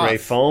you got a nice broth. gray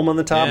foam on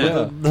the top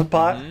of the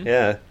pot. Mm-hmm.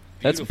 Yeah.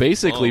 That's Beautiful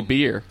basically foam.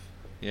 beer.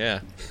 Yeah.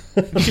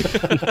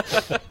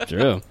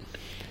 True.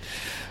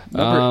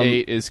 Number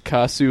 8 is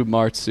Kasu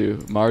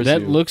Marzu.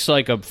 That looks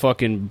like a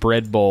fucking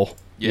bread bowl.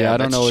 Yeah, I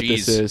don't know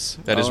cheese. what this is.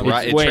 That is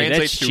Wait, it translates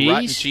that's to cheese?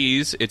 rotten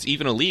cheese. It's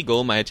even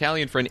illegal. My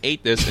Italian friend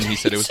ate this and he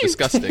said it was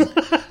disgusting.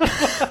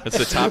 That's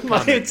the top My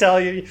comment.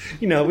 Italian,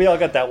 we all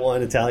got that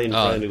one Italian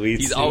friend who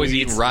eats. He's always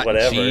eating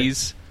rotten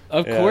cheese.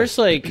 Of course,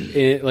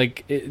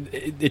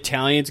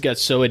 Italians got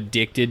so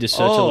addicted to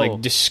such a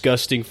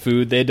disgusting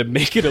food they had to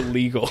make it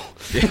illegal.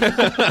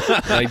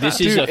 This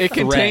is a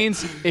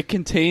threat. It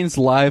contains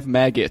live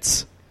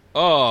maggots.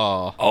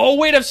 Oh,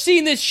 wait! I've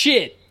seen this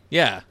shit.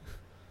 Yeah.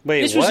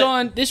 Wait, This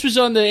what? was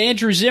on the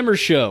Andrew Zimmer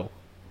show.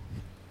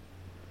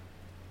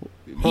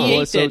 He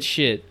ate that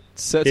shit.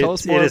 Tell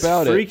us more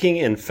about it. It is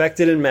freaking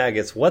infected in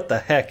maggots. What the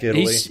heck,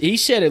 Italy? He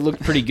said it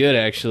looked pretty good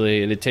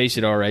actually, and it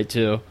tasted all right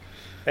too.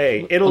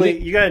 Hey,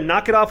 Italy, you got to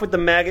knock it off with the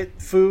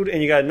maggot food,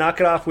 and you got to knock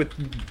it off with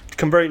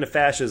converting to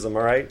fascism.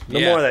 All right, no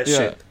more of that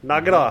shit.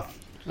 Knock it off.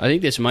 I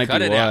think this might Cut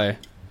be it why. out.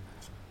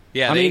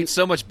 Yeah, they ate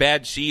so much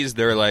bad cheese.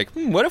 They're like,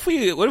 what if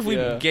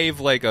we gave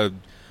like a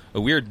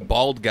weird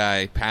bald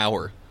guy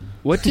power?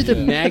 What do the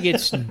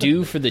maggots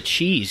do for the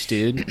cheese,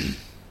 dude?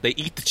 They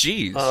eat the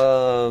cheese.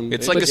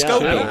 It's like a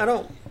SCOBY. I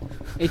don't.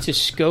 It's a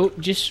scope.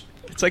 Just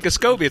it's like a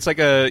SCOBY. It's like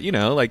the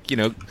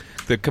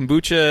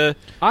kombucha.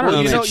 I don't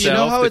know. You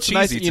know how it's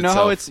nice. You know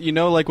how it's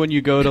like when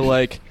you go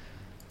to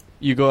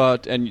you go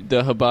out and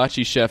the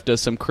hibachi chef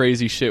does some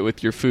crazy shit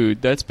with your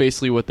food. That's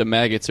basically what the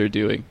maggots are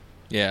doing.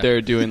 Yeah,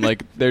 they're doing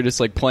they're just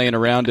playing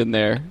around in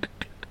there,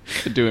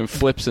 doing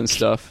flips and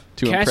stuff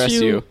to impress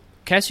you.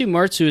 Kasu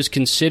Marzu is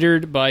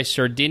considered by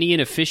Sardinian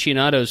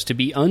aficionados to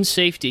be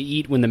unsafe to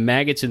eat when the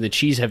maggots in the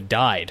cheese have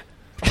died.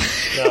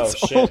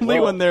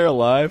 Only when they're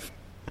alive.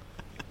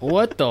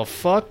 What the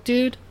fuck,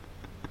 dude?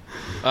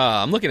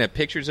 I'm looking at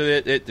pictures of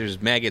it.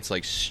 There's maggots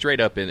straight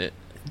up in it.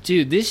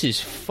 Dude, this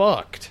is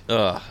fucked.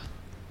 Ugh.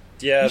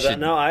 Yeah,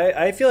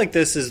 I feel like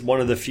this is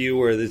one of the few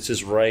where it's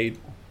just right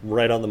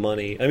on the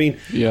money. I mean,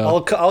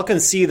 I'll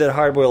concede that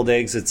hard-boiled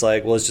eggs, it's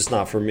it's just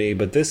not for me.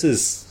 But this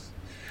is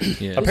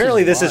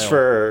apparently this is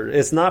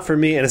it's not for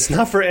me, and it's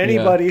not for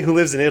anybody who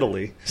lives in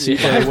Italy.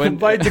 CJ,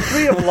 by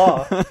decree of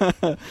law.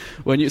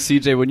 When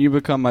you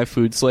become my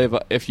food slave,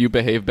 if you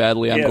behave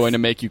badly, I'm going to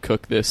make you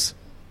cook this.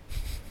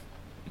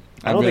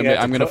 I'm going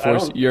to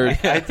force you're going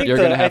to have to cook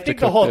this. I think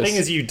the whole thing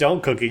is you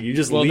don't cook it. You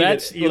just leave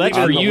it. Well, that's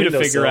for you to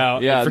figure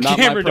out. Yeah, for not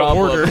Cameron my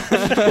problem.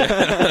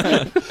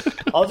 to order.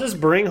 I'll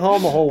just bring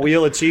home a whole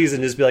wheel of cheese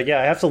and just be like,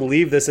 I have to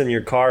leave this in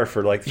your car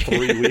for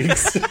 3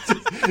 weeks.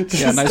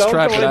 Nice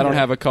try, but I don't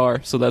have a car,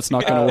 so that's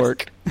not going to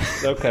work.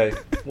 Okay.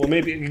 Well,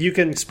 maybe you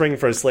can spring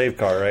for a slave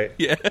car, right?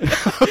 Yeah.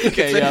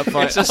 Okay, yeah,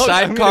 fine. It's a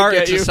sidecar.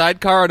 It's a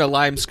sidecar and a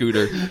lime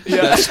scooter.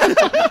 Yeah.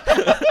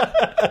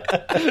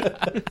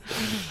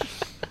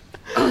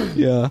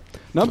 Yeah.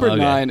 Number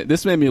 9.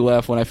 This made me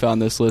laugh when I found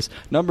this list.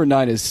 Number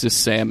 9 is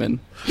just salmon.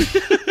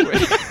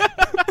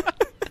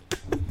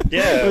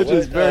 Yeah, which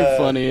is very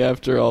funny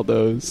after all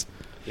those.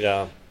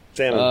 Yeah,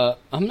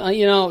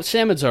 salmon.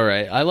 Salmon's all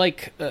right. I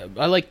like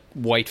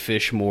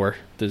whitefish more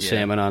than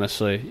salmon.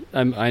 Honestly,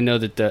 I know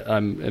that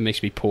it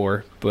makes me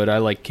poor, but I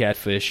like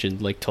catfish and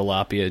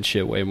tilapia and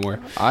shit way more.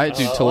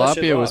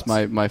 Tilapia was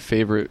my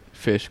favorite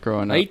fish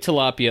growing up. I eat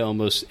tilapia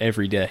almost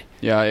every day.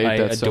 Yeah, I ate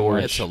that so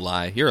much. That's a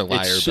lie. You're a liar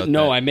about that.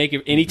 No, I make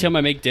it anytime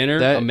I make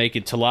dinner. I'm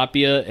making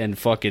tilapia and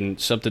fucking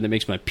something that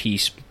makes my pee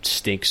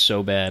stink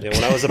so bad. Yeah,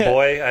 when I was a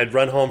boy, I'd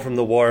run home from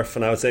the wharf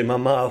and I would say,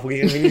 "Mama,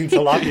 we need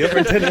tilapia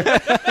for dinner."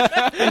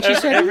 And she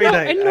said, Every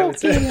night, no,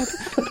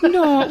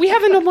 no, we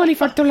have no money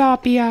for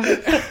tilapia.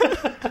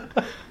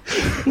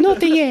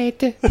 Not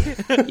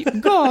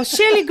yet. Go,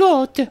 silly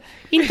goat,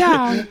 in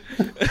town.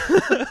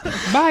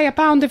 Buy a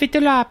pound of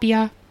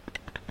tilapia.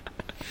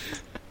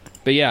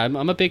 But yeah, I'm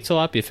a big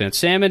tilapia fan.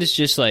 Salmon is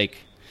just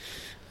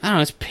I don't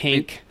know. It's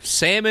pink.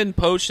 Salmon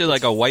poached in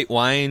like a white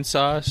wine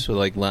sauce with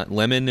like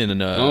lemon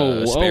and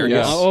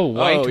asparagus.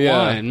 White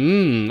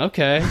wine.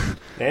 Okay.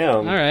 Damn.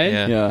 All right.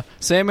 Yeah.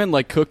 Salmon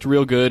like cooked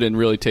real good and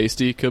really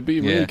tasty could be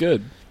really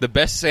good. The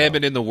best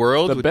salmon in the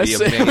world would be amazing.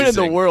 The best salmon in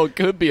the world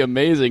could be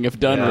amazing if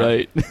done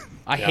right.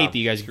 I hate that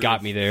you guys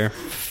got me there.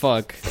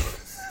 Fuck.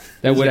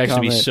 That would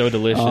actually be so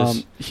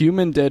delicious.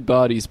 Human dead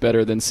bodies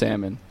better than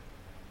salmon.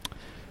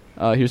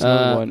 Here's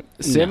another one.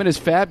 Salmon is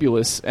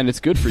fabulous, and it's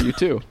good for you,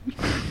 too.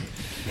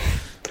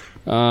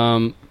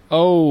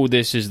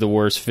 This is the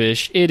worst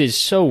fish. It is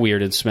so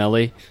weird and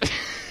smelly.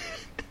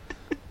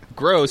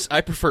 Gross.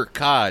 I prefer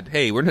cod.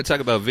 Hey, we're not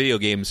talking about video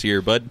games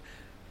here, bud.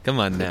 Come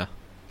on now.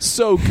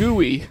 So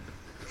gooey.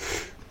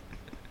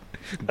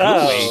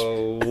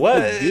 Oh,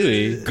 what?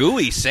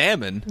 Gooey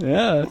salmon.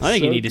 Yeah. I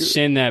think you need to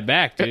send that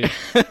back, dude.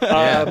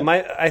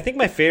 I think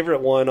my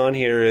favorite one on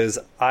here is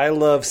I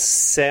Love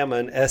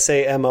Salmon,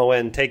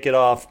 SAMON, Take It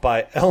Off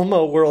by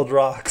Elmo World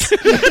Rocks.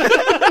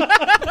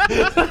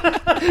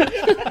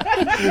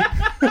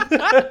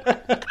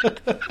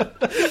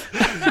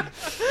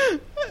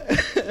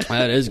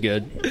 That is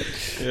good.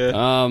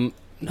 Yeah.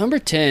 Number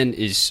 10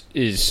 is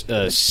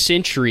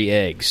century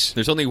eggs.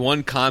 There's only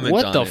one comment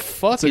on it. What the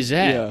fuck is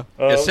that?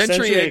 Yeah. A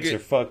century eggs are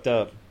fucked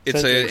up.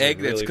 It's an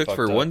egg that's cooked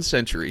for 1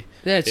 century.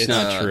 That's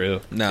not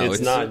true. No, it's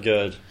not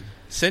good.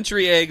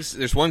 Century eggs.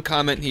 There's one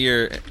comment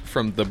here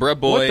from the Brub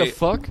Boy. What the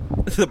fuck?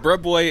 The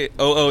Brub Boy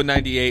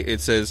 0098.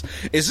 It says,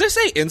 "Is this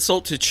an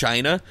insult to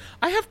China?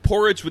 I have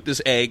porridge with this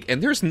egg,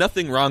 and there's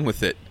nothing wrong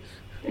with it."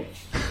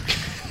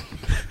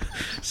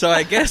 So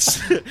I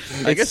guess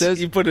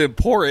you put it in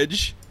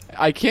porridge.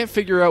 I can't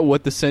figure out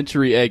what the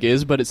century egg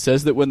is, but it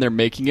says that when they're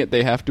making it,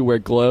 they have to wear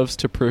gloves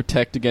to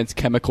protect against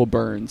chemical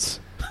burns.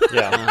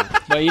 Yeah.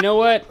 But you know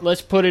what?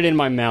 Let's put it in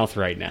my mouth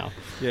right now.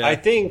 Yeah. I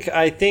think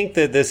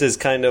that this is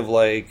kind of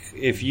like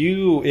if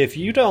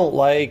you don't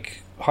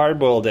like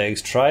hard-boiled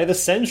eggs, try the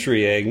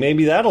century egg.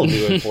 Maybe that'll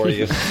do it for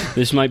you.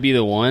 This might be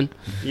the one.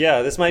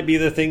 Yeah, this might be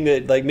the thing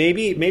that, like,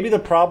 maybe the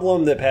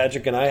problem that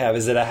Patrick and I have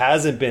is that it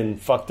hasn't been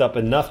fucked up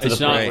enough to the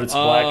point where it's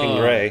black and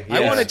gray.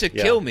 I want it to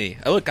kill me.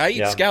 Look, I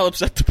eat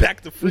scallops at the back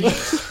of the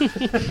freezer.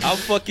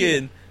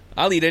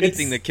 I'll eat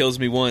anything that kills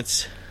me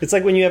once. It's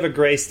like when you have a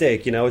gray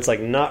steak, it's like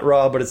not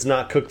raw, but it's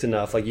not cooked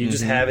enough. Like you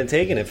just haven't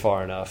taken it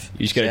far enough.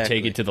 You just got to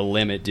take it to the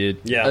limit,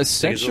 dude. Yeah, a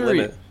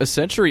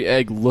century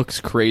egg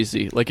looks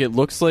crazy. Like it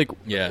looks like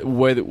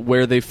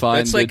where they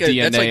find the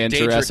DNA in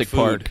Jurassic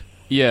Park.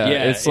 Yeah,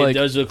 it's like, it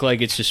does look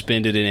like it's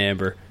suspended in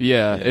amber.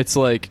 Yeah, it's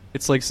like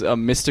a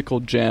mystical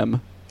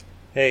gem.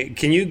 Hey,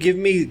 can you give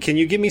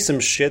me some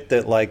shit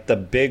that like the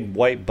big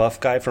white buff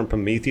guy from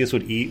Prometheus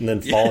would eat and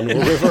then fall into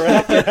a river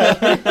after?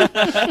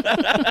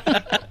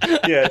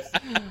 Yeah,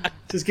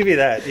 just give me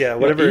that. Yeah,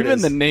 whatever. Even it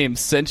is. The name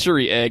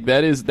Century Egg,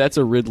 that's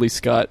a Ridley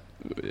Scott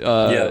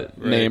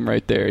name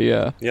right there.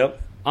 Yeah.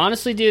 Yep.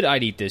 Honestly, dude,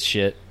 I'd eat this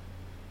shit.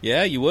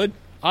 Yeah, you would.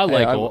 I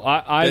like old.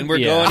 Then we're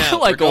going out. I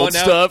like old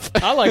stuff.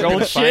 I like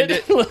old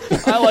shit.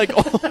 I like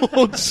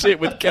old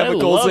shit with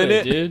chemicals in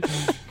it, dude.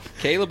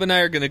 Caleb and I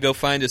are going to go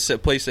find a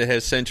place that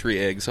has century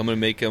eggs. I'm going to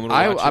make them.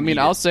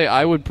 I'll say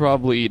I would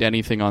probably eat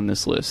anything on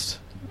this list.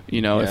 If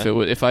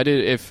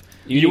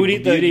you would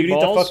eat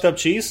the fucked up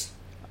cheese.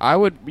 I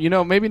would.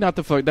 Maybe not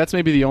the fuck. That's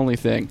maybe the only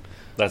thing.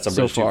 That's a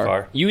so bit too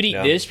far. You would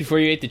eat this before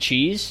you ate the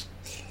cheese?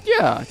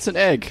 Yeah, it's an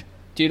egg.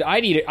 Dude,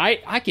 I'd eat it.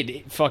 I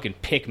could fucking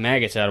pick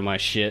maggots out of my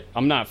shit.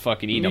 I'm not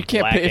fucking eating a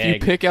black egg. If you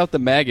pick out the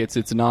maggots,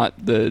 it's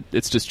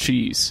just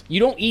cheese. You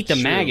don't eat the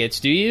maggots,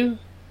 do you?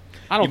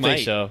 I don't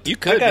think so. You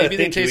could. Maybe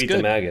they taste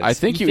good. I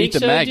think you eat the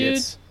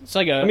maggots. Dude? It's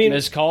like a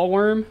mezcal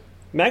worm.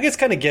 Maggots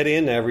kind of get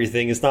into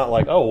everything. It's not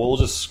like, we'll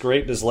just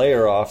scrape this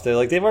layer off.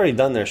 They've already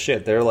done their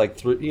shit. They're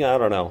like, I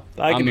don't know.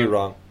 I could be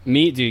wrong.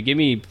 Dude, give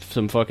me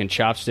some fucking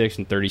chopsticks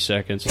in 30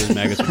 seconds. Those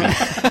maggots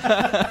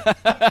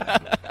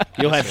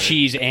You'll have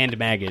cheese and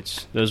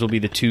maggots. Those will be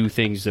the two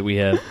things that we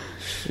have.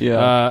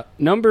 Yeah.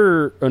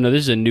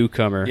 This is a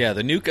newcomer. Yeah,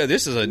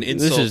 this is an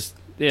insult.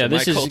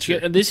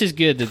 This is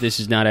good that this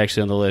is not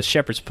actually on the list.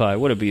 Shepherd's pie,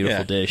 what a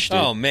beautiful dish, dude.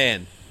 Oh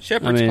man,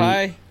 shepherd's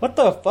pie. What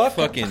the fuck?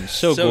 Fucking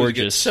so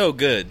gorgeous, good, so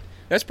good.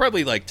 That's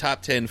probably like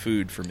top 10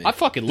 food for me. I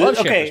fucking love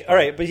shepherd's pie. All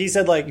right, but he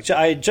said like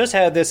I just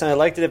had this and I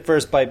liked it at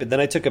first bite, but then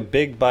I took a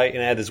big bite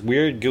and it had this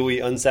weird, gooey,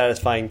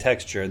 unsatisfying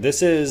texture.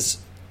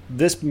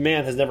 This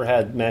man has never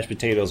had mashed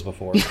potatoes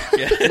before. He's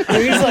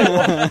like,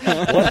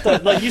 what the?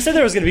 Like, you said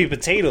there was going to be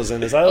potatoes in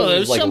this. I thought it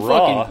was like some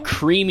raw. Fucking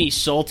creamy,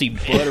 salty,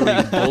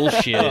 buttery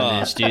bullshit in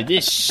this, dude.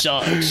 This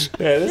sucks.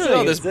 Yeah,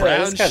 this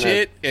brown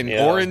shit and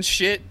orange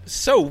shit.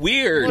 So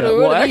weird.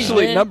 Well,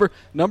 actually,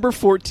 number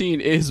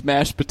 14 is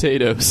mashed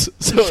potatoes.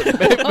 So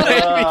maybe.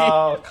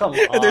 Oh, come on,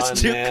 and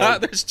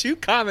there's two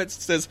comments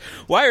that says,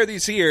 "Why are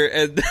these here?"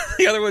 And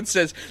the other one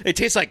says, "It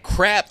tastes like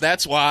crap.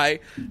 That's why."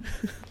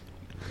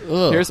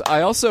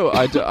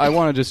 I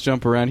want to just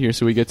jump around here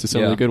so we get to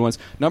some of the good ones.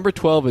 Number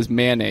 12 is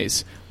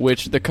mayonnaise,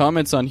 which the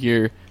comments on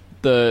here,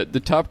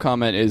 the top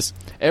comment is,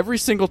 every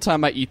single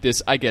time I eat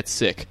this, I get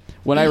sick.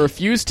 When I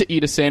refused to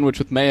eat a sandwich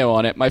with mayo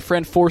on it, my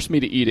friend forced me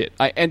to eat it.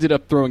 I ended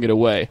up throwing it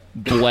away.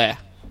 Blah.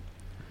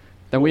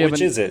 Then we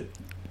Which is it?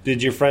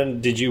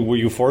 Were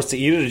you forced to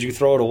eat it, or did you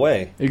throw it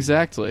away?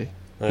 Exactly.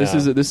 This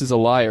is a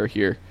liar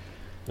here.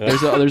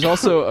 There's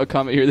also a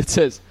comment here that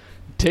says,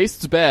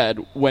 tastes bad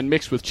when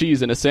mixed with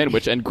cheese in a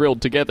sandwich and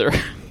grilled together.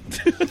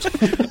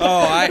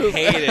 I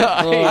hate it.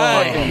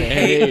 I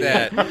hate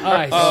that.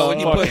 When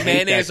you put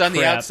mayonnaise on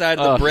the outside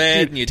of the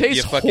bread and you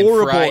fucking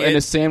horrible fry it. in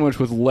a sandwich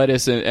with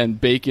lettuce and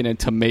bacon and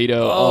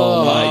tomato.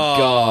 Oh my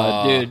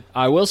god, dude!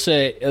 I will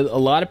say a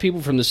lot of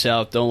people from the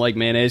South don't like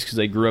mayonnaise because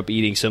they grew up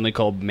eating something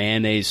called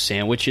mayonnaise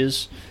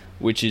sandwiches,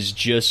 which is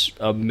just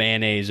a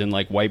mayonnaise and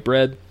like white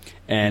bread.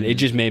 And it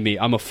just made me.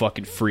 I'm a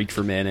fucking freak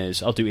for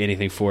mayonnaise. I'll do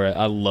anything for it.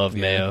 I love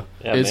mayo.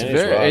 Yeah,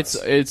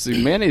 it's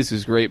mayonnaise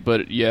is great,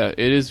 but yeah,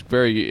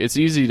 it's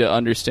easy to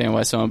understand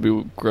why someone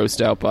would be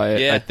grossed out by it.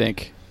 Yeah. I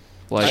think.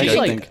 It's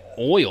like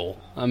oil.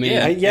 I mean,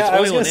 I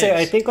was gonna say,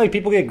 I think like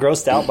people get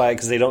grossed out by it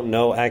because they don't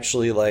know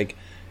actually like.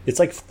 It's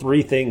like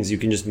 3 things you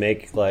can just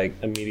make like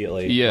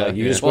immediately. Yeah, like,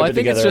 you just well, whip I it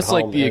think it's together just at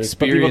like home, the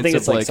experience. People think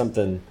it's of like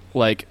something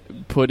like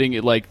putting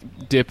it, like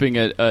dipping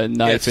a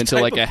knife into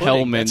like a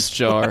Hellman's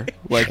jar.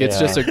 Like it's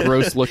just a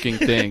gross looking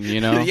thing,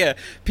 you know? Yeah,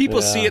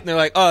 people see it and they're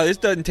like, "Oh, this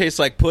doesn't taste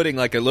like pudding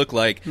like it looked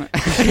like." They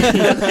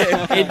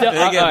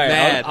get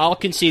mad. I'll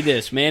concede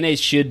this: mayonnaise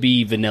should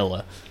be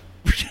vanilla,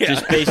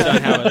 just based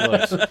on how it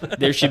looks.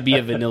 There should be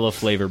a vanilla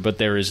flavor, but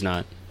there is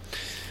not.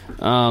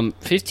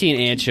 15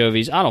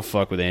 anchovies. I don't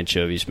fuck with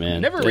anchovies,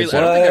 man. Never really. I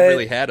don't think I've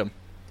really had them.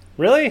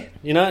 Really?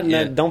 You're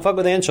not? Don't fuck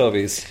with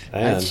anchovies.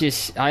 It's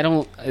just I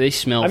don't. They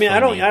smell. I mean,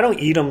 funny. I don't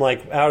eat them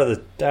like out of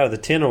the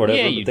tin or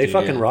whatever. Yeah, but they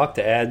fucking rock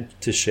to add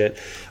to shit.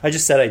 I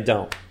just said I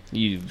don't.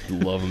 You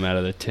love them out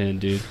of the tin,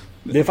 dude.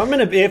 If I'm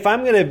gonna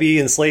be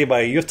enslaved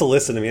by you have to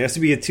listen to me. There has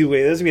to be a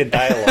 2-way. There has to be a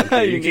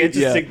dialogue. You can't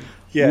just think.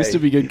 Yeah, used to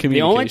be good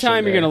communication. The only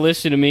time you're going to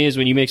listen to me is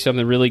when you make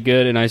something really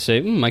good, and I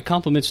say, "My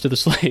compliments to the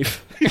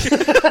slave."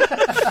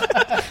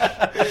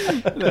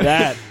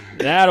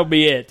 That'll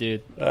be it,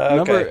 dude.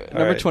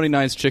 Number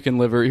 29 is chicken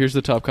liver. Here's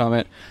the top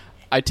comment.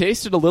 I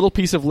tasted a little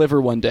piece of liver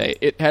one day.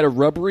 It had a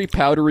rubbery,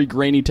 powdery,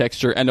 grainy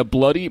texture and a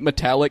bloody,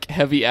 metallic,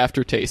 heavy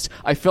aftertaste.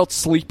 I felt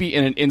sleepy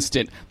in an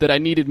instant that I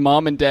needed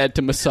mom and dad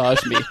to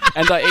massage me,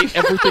 and I ate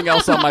everything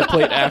else on my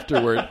plate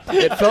afterward.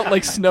 It felt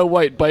like Snow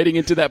White biting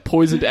into that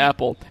poisoned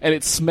apple, and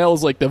it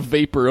smells like the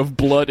vapor of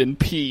blood and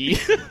pee.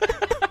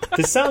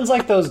 This sounds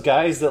like those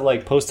guys that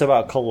like post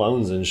about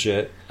colognes and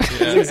shit.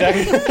 Yeah.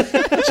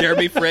 Exactly.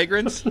 Jeremy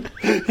Fragrance.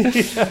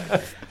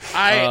 Yeah.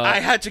 I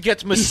had to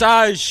get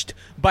massaged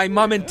by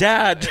mom and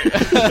dad.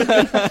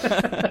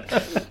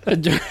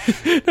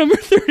 Number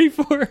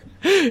 34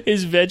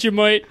 is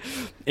Vegemite.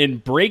 In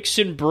Breaks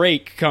and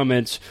Break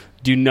comments,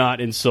 do not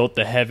insult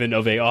the heaven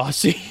of a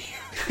Aussie.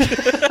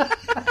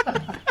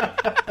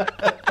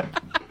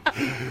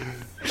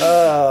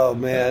 Oh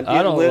man,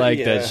 I don't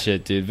like that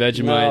shit, dude.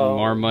 Vegemite and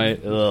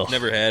Marmite. Ugh.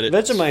 Never had it.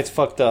 Vegemite's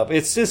fucked up.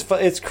 It's just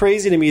it's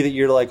crazy to me that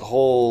your like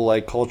whole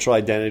like cultural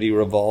identity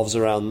revolves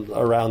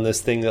around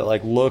this thing that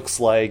like looks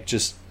like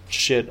just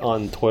shit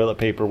on toilet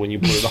paper when you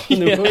put it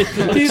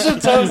on. Piece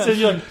of toast, and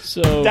you're like,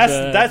 so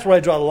that's where I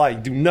draw the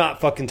line. Do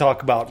not fucking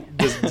talk about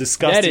this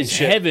disgusting that is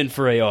shit. Heaven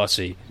for a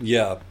Aussie.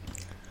 Yeah.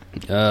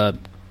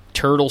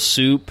 Turtle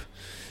soup.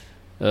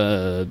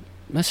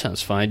 That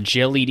sounds fine.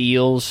 Jellied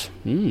eels.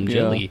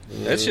 Jelly.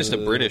 That's just a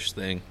British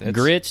thing.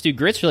 Grits, dude.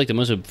 Grits are like the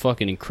most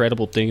fucking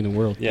incredible thing in the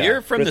world. Yeah,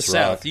 you're from the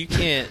South. You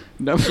can't.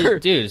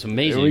 Dude, it's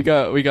amazing. We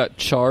got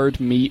charred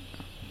meat.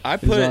 I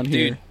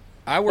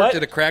worked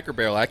at a Cracker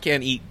Barrel. I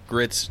can't eat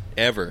grits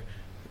ever.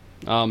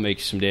 I'll make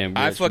some damn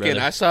grits.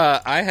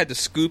 I had to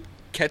scoop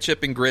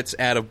ketchup and grits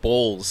out of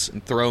bowls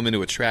and throw them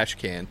into a trash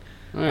can.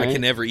 Right. I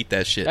can never eat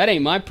that shit. That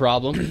ain't my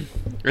problem.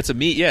 It's a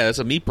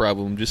meat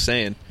problem. I'm just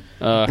saying.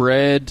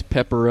 Bread,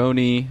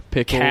 pepperoni,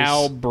 pickles,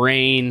 cow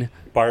brain,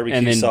 barbecue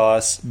and then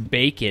sauce,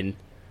 bacon.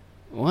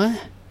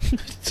 What?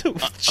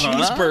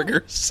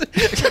 Cheeseburgers.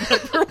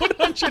 Number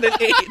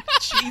 108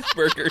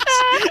 cheeseburgers.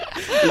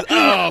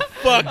 Oh,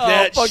 fuck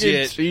that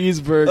shit.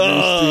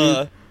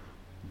 Cheeseburgers,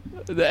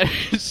 dude. That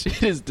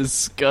shit is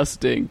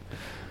disgusting.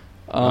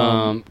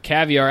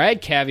 Caviar. I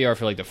had caviar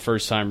for like the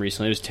first time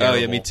recently. It was terrible.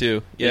 Oh, yeah, me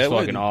too. Yeah, it was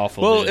fucking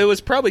awful. Well, dude. It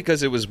was probably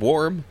because it was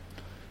warm.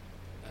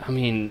 I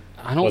mean,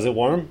 I don't. Was it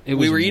warm?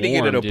 We were eating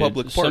it at a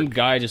public park. Some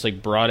guy just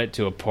like brought it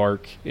to a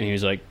park, and he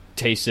was like,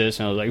 "Taste this,"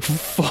 and I was like,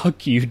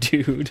 "Fuck you,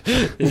 dude!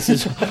 This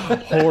is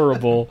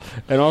horrible."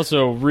 And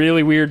also,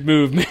 really weird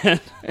move, man.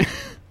 I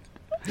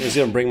was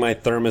gonna bring my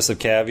thermos of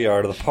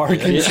caviar to the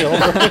park and chill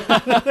for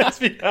the next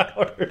few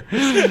hours.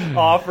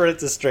 Offer it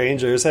to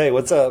strangers. Hey,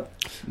 what's up?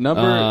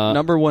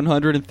 Number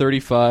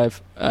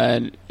 135,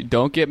 and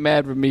don't get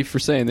mad with me for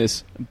saying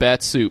this.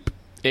 Bat soup.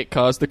 It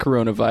caused the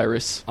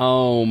coronavirus.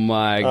 Oh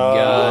my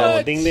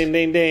god! Ding ding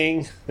ding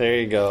ding! There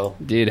you go,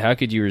 dude. How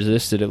could you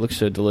resist it? It looks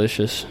so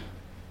delicious.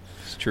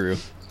 It's true.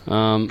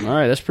 All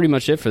right, that's pretty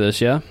much it for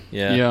this. Yeah.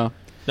 Yeah.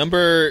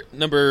 Number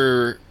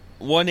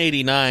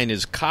 189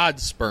 is cod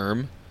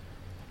sperm.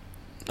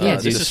 Yeah,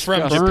 this is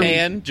from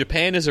Japan.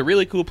 Japan is a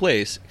really cool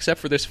place,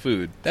 except for this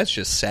food. That's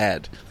just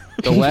sad.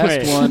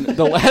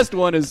 The last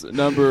one is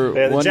number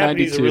 192. The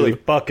Japanese are really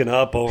fucking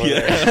up over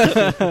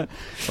there.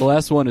 The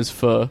last one is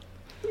pho.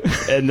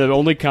 And the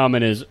only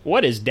comment is,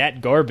 what is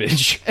that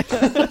garbage?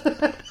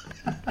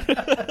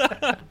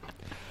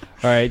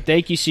 All right,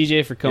 thank you,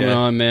 CJ, for coming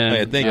on, man.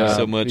 Yeah, thank you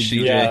so much,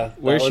 CJ. Yeah,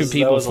 Where should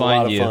people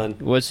find you? Fun.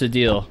 What's the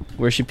deal?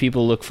 Where should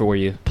people look for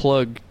you?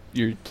 Plug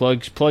your your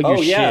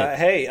shit.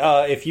 Hey,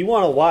 if you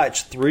want to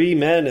watch three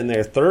men in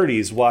their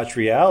 30s watch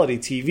reality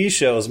TV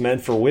shows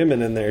meant for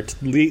women in their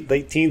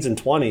late teens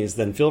and 20s,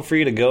 then feel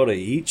free to go to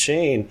Eat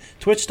Chain,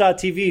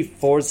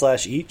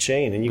 twitch.tv/Eat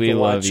Chain, and you can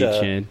watch. Eat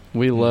Chain.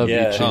 We love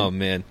Eat Chain. Oh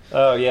man.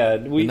 Oh yeah,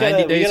 we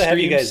gotta have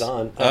you guys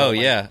on. Oh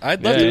yeah,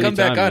 I'd love to come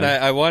back on.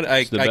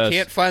 I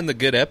can't find the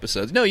good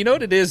episodes. No, you know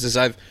what it is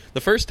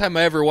the first time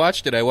I ever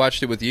watched it, I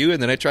watched it with you,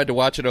 and then I tried to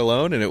watch it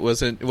alone, and it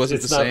wasn't the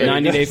same.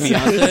 90 Day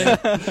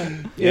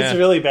Fiance. It's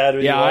really bad.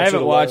 When you watch I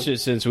haven't watched it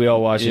since we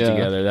all watched it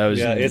together. That was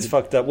it's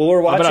fucked up. Well, we're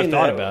watching. But I've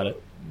thought about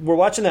it. We're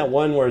watching that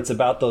one where it's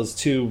about those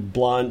two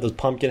those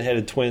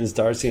pumpkin-headed twins,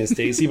 Darcy and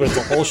Stacy, but it's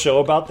a whole show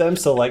about them.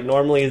 So like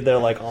normally they're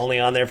like only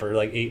on there for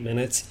like 8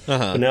 minutes,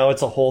 but now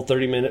it's a whole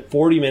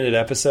 40-minute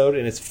episode,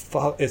 and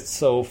it's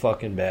so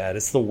fucking bad.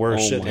 It's the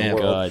worst shit in the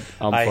world.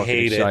 God. I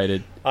hate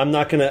excited. it. I'm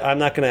not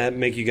gonna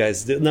make you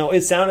guys do. No,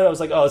 it sounded. I was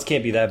like, oh, this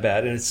can't be that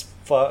bad, and it's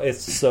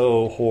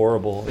so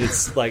horrible.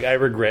 It's like I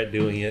regret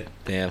doing it.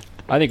 Damn.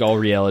 I think all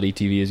reality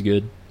TV is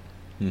good.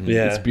 Mm-hmm.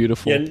 Yeah, it's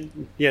beautiful.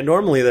 Yeah.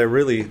 Normally they're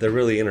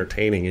really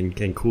entertaining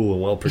and cool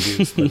and well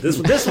produced, but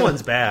this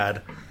one's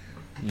bad.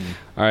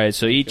 All right,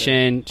 so Eat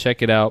Chain,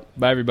 check it out.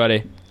 Bye,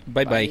 everybody.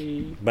 Bye.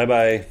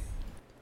 Bye.